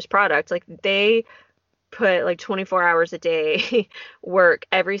here's a finished product. Like, they put like 24 hours a day work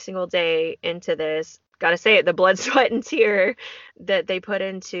every single day into this. Gotta say it, the blood, sweat, and tear that they put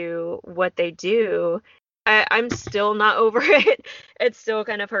into what they do. I'm still not over it. It still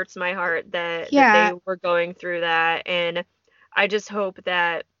kind of hurts my heart that they were going through that. And I just hope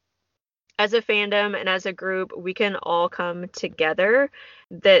that as a fandom and as a group, we can all come together,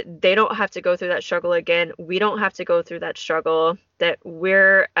 that they don't have to go through that struggle again. We don't have to go through that struggle, that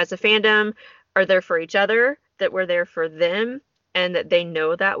we're, as a fandom, are there for each other, that we're there for them, and that they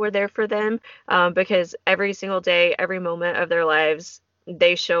know that we're there for them, because every single day, every moment of their lives,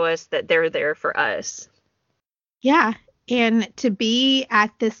 they show us that they're there for us. Yeah. And to be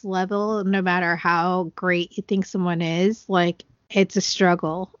at this level, no matter how great you think someone is, like, it's a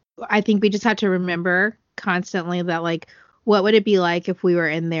struggle. I think we just have to remember constantly that, like, what would it be like if we were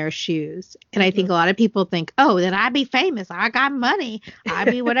in their shoes? And I think a lot of people think, oh, then I'd be famous. I got money.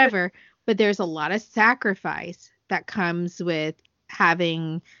 I'd be whatever. But there's a lot of sacrifice that comes with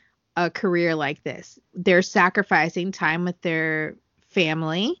having a career like this. They're sacrificing time with their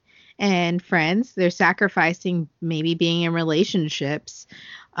family and friends. They're sacrificing maybe being in relationships.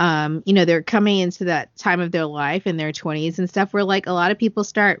 They're coming into that time of their life in their 20s and stuff where, like, a lot of people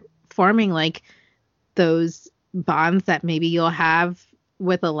start forming like those bonds that maybe you'll have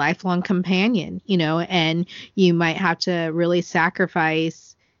with a lifelong companion, and you might have to really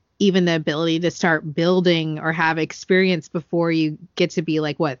sacrifice even the ability to start building or have experience before you get to be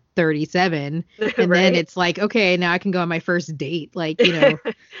like, 37. And right. Then it's like, okay, now I can go on my first date. Like,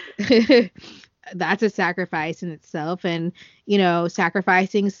 that's a sacrifice in itself. And,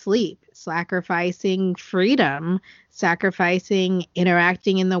 sacrificing sleep, sacrificing freedom, sacrificing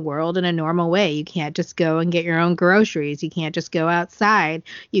interacting in the world in a normal way. You can't just go and get your own groceries. You can't just go outside.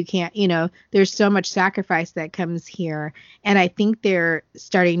 You can't, there's so much sacrifice that comes here. And I think they're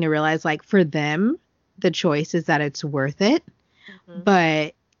starting to realize, like, for them, the choice is that it's worth it. Mm-hmm.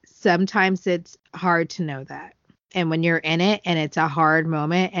 But sometimes it's hard to know that. And when you're in it and it's a hard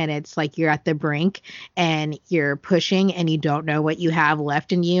moment and it's like you're at the brink and you're pushing and you don't know what you have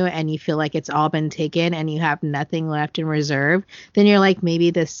left in you and you feel like it's all been taken and you have nothing left in reserve, then you're like,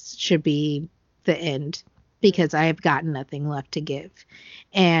 maybe this should be the end because I have gotten nothing left to give.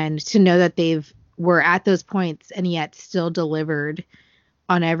 And to know that were at those points and yet still delivered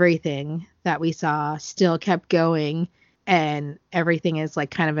on everything that we saw, still kept going, and everything is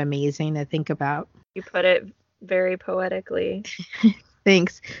like kind of amazing to think about. You put it very poetically.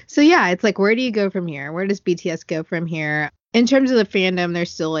 Thanks. So yeah, it's like, where do you go from here? Where does BTS go from here? In terms of the fandom, they're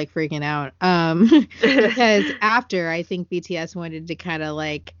still like freaking out. Because after, I think BTS wanted to kind of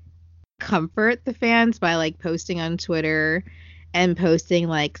like comfort the fans by like posting on Twitter and posting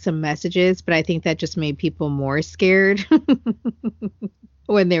like some messages, but I think that just made people more scared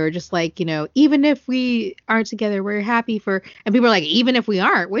when they were just like, even if we aren't together, we're happy for, and people are like, even if we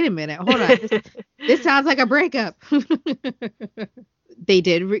aren't, wait a minute, hold on. This sounds like a breakup. They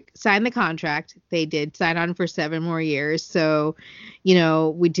did sign the contract. They did sign on for 7 more years. So,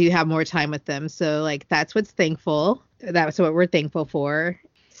 we do have more time with them. So like, that's what's thankful. That's what we're thankful for.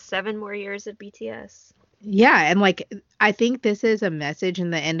 7 more years of BTS. Yeah. And like, I think this is a message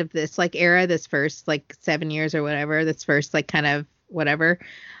in the end of this like era, this first like 7 years or whatever, this first like kind of whatever,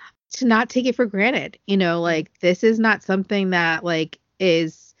 to not take it for granted. Like this is not something that like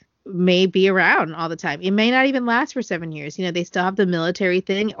may be around all the time. It may not even last for 7 years. They still have the military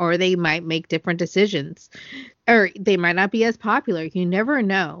thing, or they might make different decisions, or they might not be as popular. You never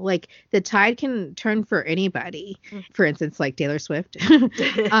know. Like the tide can turn for anybody. For instance, like Taylor Swift.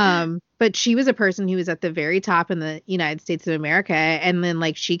 But she was a person who was at the very top in the United States of America. And then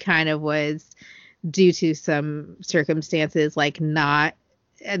like she kind of was, due to some circumstances, like not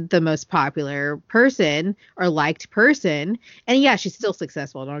the most popular person or liked person. And yeah, she's still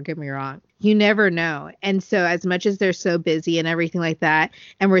successful, don't get me wrong. You never know. And so as much as they're so busy and everything like that,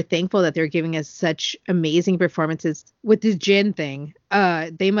 and we're thankful that they're giving us such amazing performances with this Jin thing,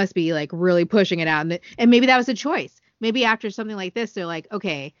 they must be like really pushing it out. And maybe that was a choice. Maybe after something like this, they're like,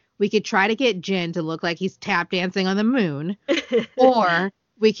 okay, we could try to get Jin to look like he's tap dancing on the moon, or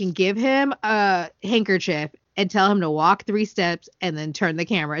we can give him a handkerchief and tell him to walk 3 steps and then turn the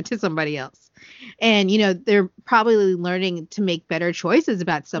camera to somebody else. And, they're probably learning to make better choices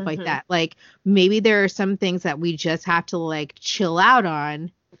about stuff like that. Like maybe there are some things that we just have to like chill out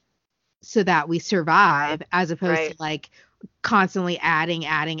on so that we survive, as opposed to like constantly adding.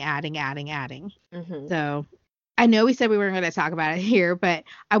 So I know we said we weren't going to talk about it here, but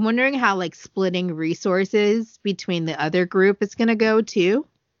I'm wondering how like splitting resources between the other group is going to go too.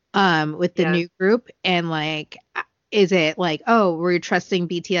 With the new group, and like, is it like, oh, we're trusting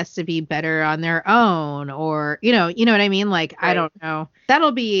BTS to be better on their own, or you know what I mean? Like, right. I don't know.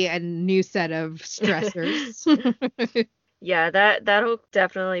 That'll be a new set of stressors. Yeah, that'll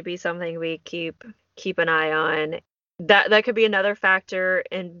definitely be something we keep an eye on. That could be another factor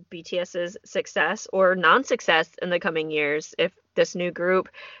in BTS's success or non-success in the coming years. If this new group,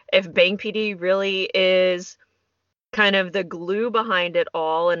 if Bang PD really is kind of the glue behind it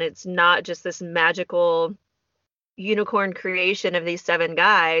all, and it's not just this magical unicorn creation of these 7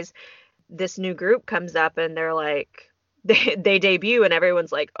 guys, this new group comes up and they're like, they debut and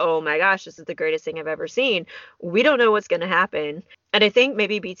everyone's like, oh my gosh, this is the greatest thing I've ever seen. We don't know what's going to happen. And I think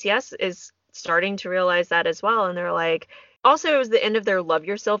maybe BTS is starting to realize that as well. And they're like, also it was the end of their Love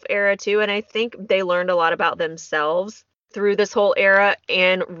Yourself era too. And I think they learned a lot about themselves through this whole era,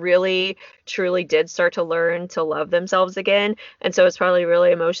 and really truly did start to learn to love themselves again. And so it's probably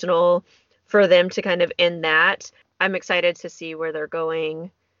really emotional for them to kind of end that. I'm excited to see where they're going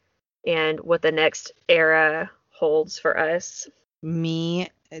and what the next era holds for us. Me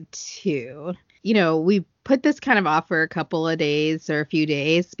too. We put this kind of off for a couple of days or a few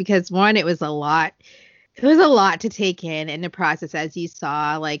days because one, it was a lot to take in the process. As you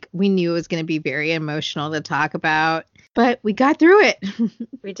saw, like we knew it was going to be very emotional to talk about. But we got through it.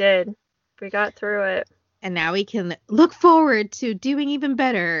 We did. We got through it. And now we can look forward to doing even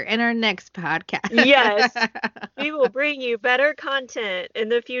better in our next podcast. Yes. We will bring you better content in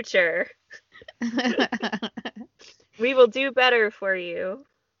the future. We will do better for you.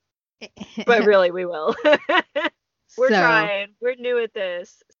 But really, we will. We're trying. We're new at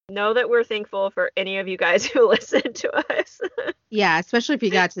this. Know that we're thankful for any of you guys who listen to us. Yeah, especially if you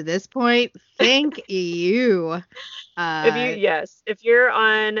got to this point. Thank you. If you're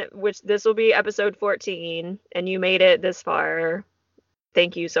on, which this will be episode 14, and you made it this far,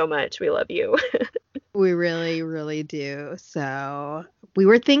 thank you so much. We love you. We really, really do. So we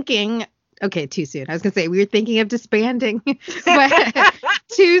were thinking, okay, too soon. I was gonna say we were thinking of disbanding, but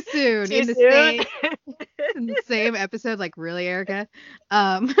too soon. In the same episode, like really, Erica?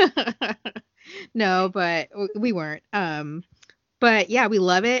 No, but we weren't. But yeah, we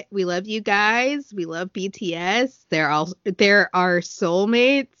love it. We love you guys. We love BTS. They're our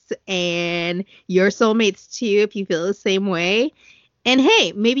soulmates, and your soulmates too, if you feel the same way. And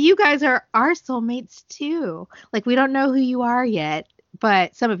hey, maybe you guys are our soulmates too. Like we don't know who you are yet,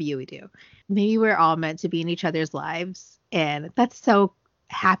 but some of you we do. Maybe we're all meant to be in each other's lives, and that's so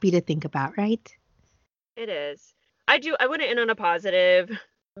happy to think about, right? It is. I want to end on a positive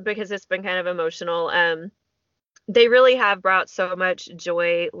because it's been kind of emotional. They really have brought so much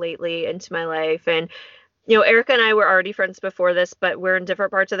joy lately into my life. And, Erica and I were already friends before this, but we're in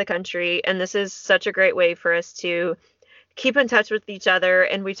different parts of the country. And this is such a great way for us to keep in touch with each other.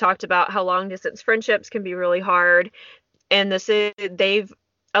 And we talked about how long distance friendships can be really hard. And they've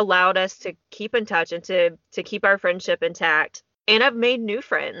allowed us to keep in touch and to keep our friendship intact. And I've made new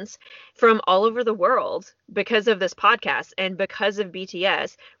friends from all over the world because of this podcast and because of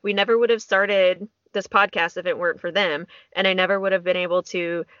BTS. We never would have started this podcast if it weren't for them. And I never would have been able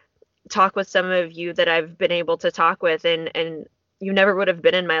to talk with some of you that I've been able to talk with, and you never would have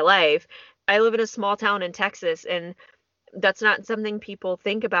been in my life. I live in a small town in Texas, and that's not something people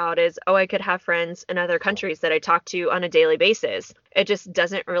think about is, oh, I could have friends in other countries that I talk to on a daily basis. It just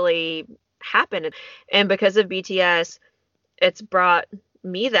doesn't really happen. And because of BTS, it's brought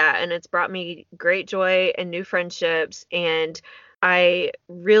me that, and it's brought me great joy and new friendships. And I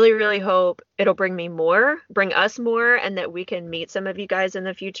really, really hope it'll bring us more, and that we can meet some of you guys in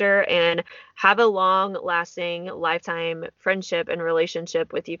the future and have a long lasting lifetime friendship and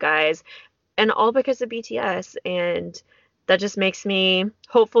relationship with you guys. And all because of BTS. And that just makes me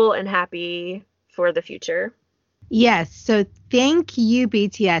hopeful and happy for the future. Yes. So thank you,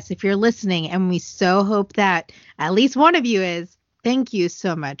 BTS, if you're listening. And we so hope that at least one of you is. Thank you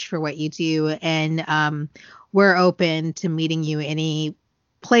so much for what you do. And we're open to meeting you any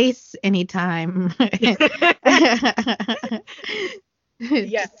place, anytime.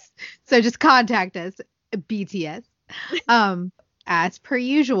 Yes. So just contact us, BTS. As per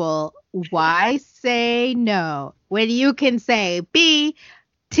usual, why say no when you can say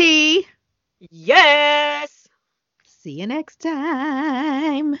BT? Yes. See you next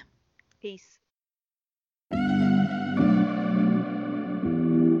time. Peace.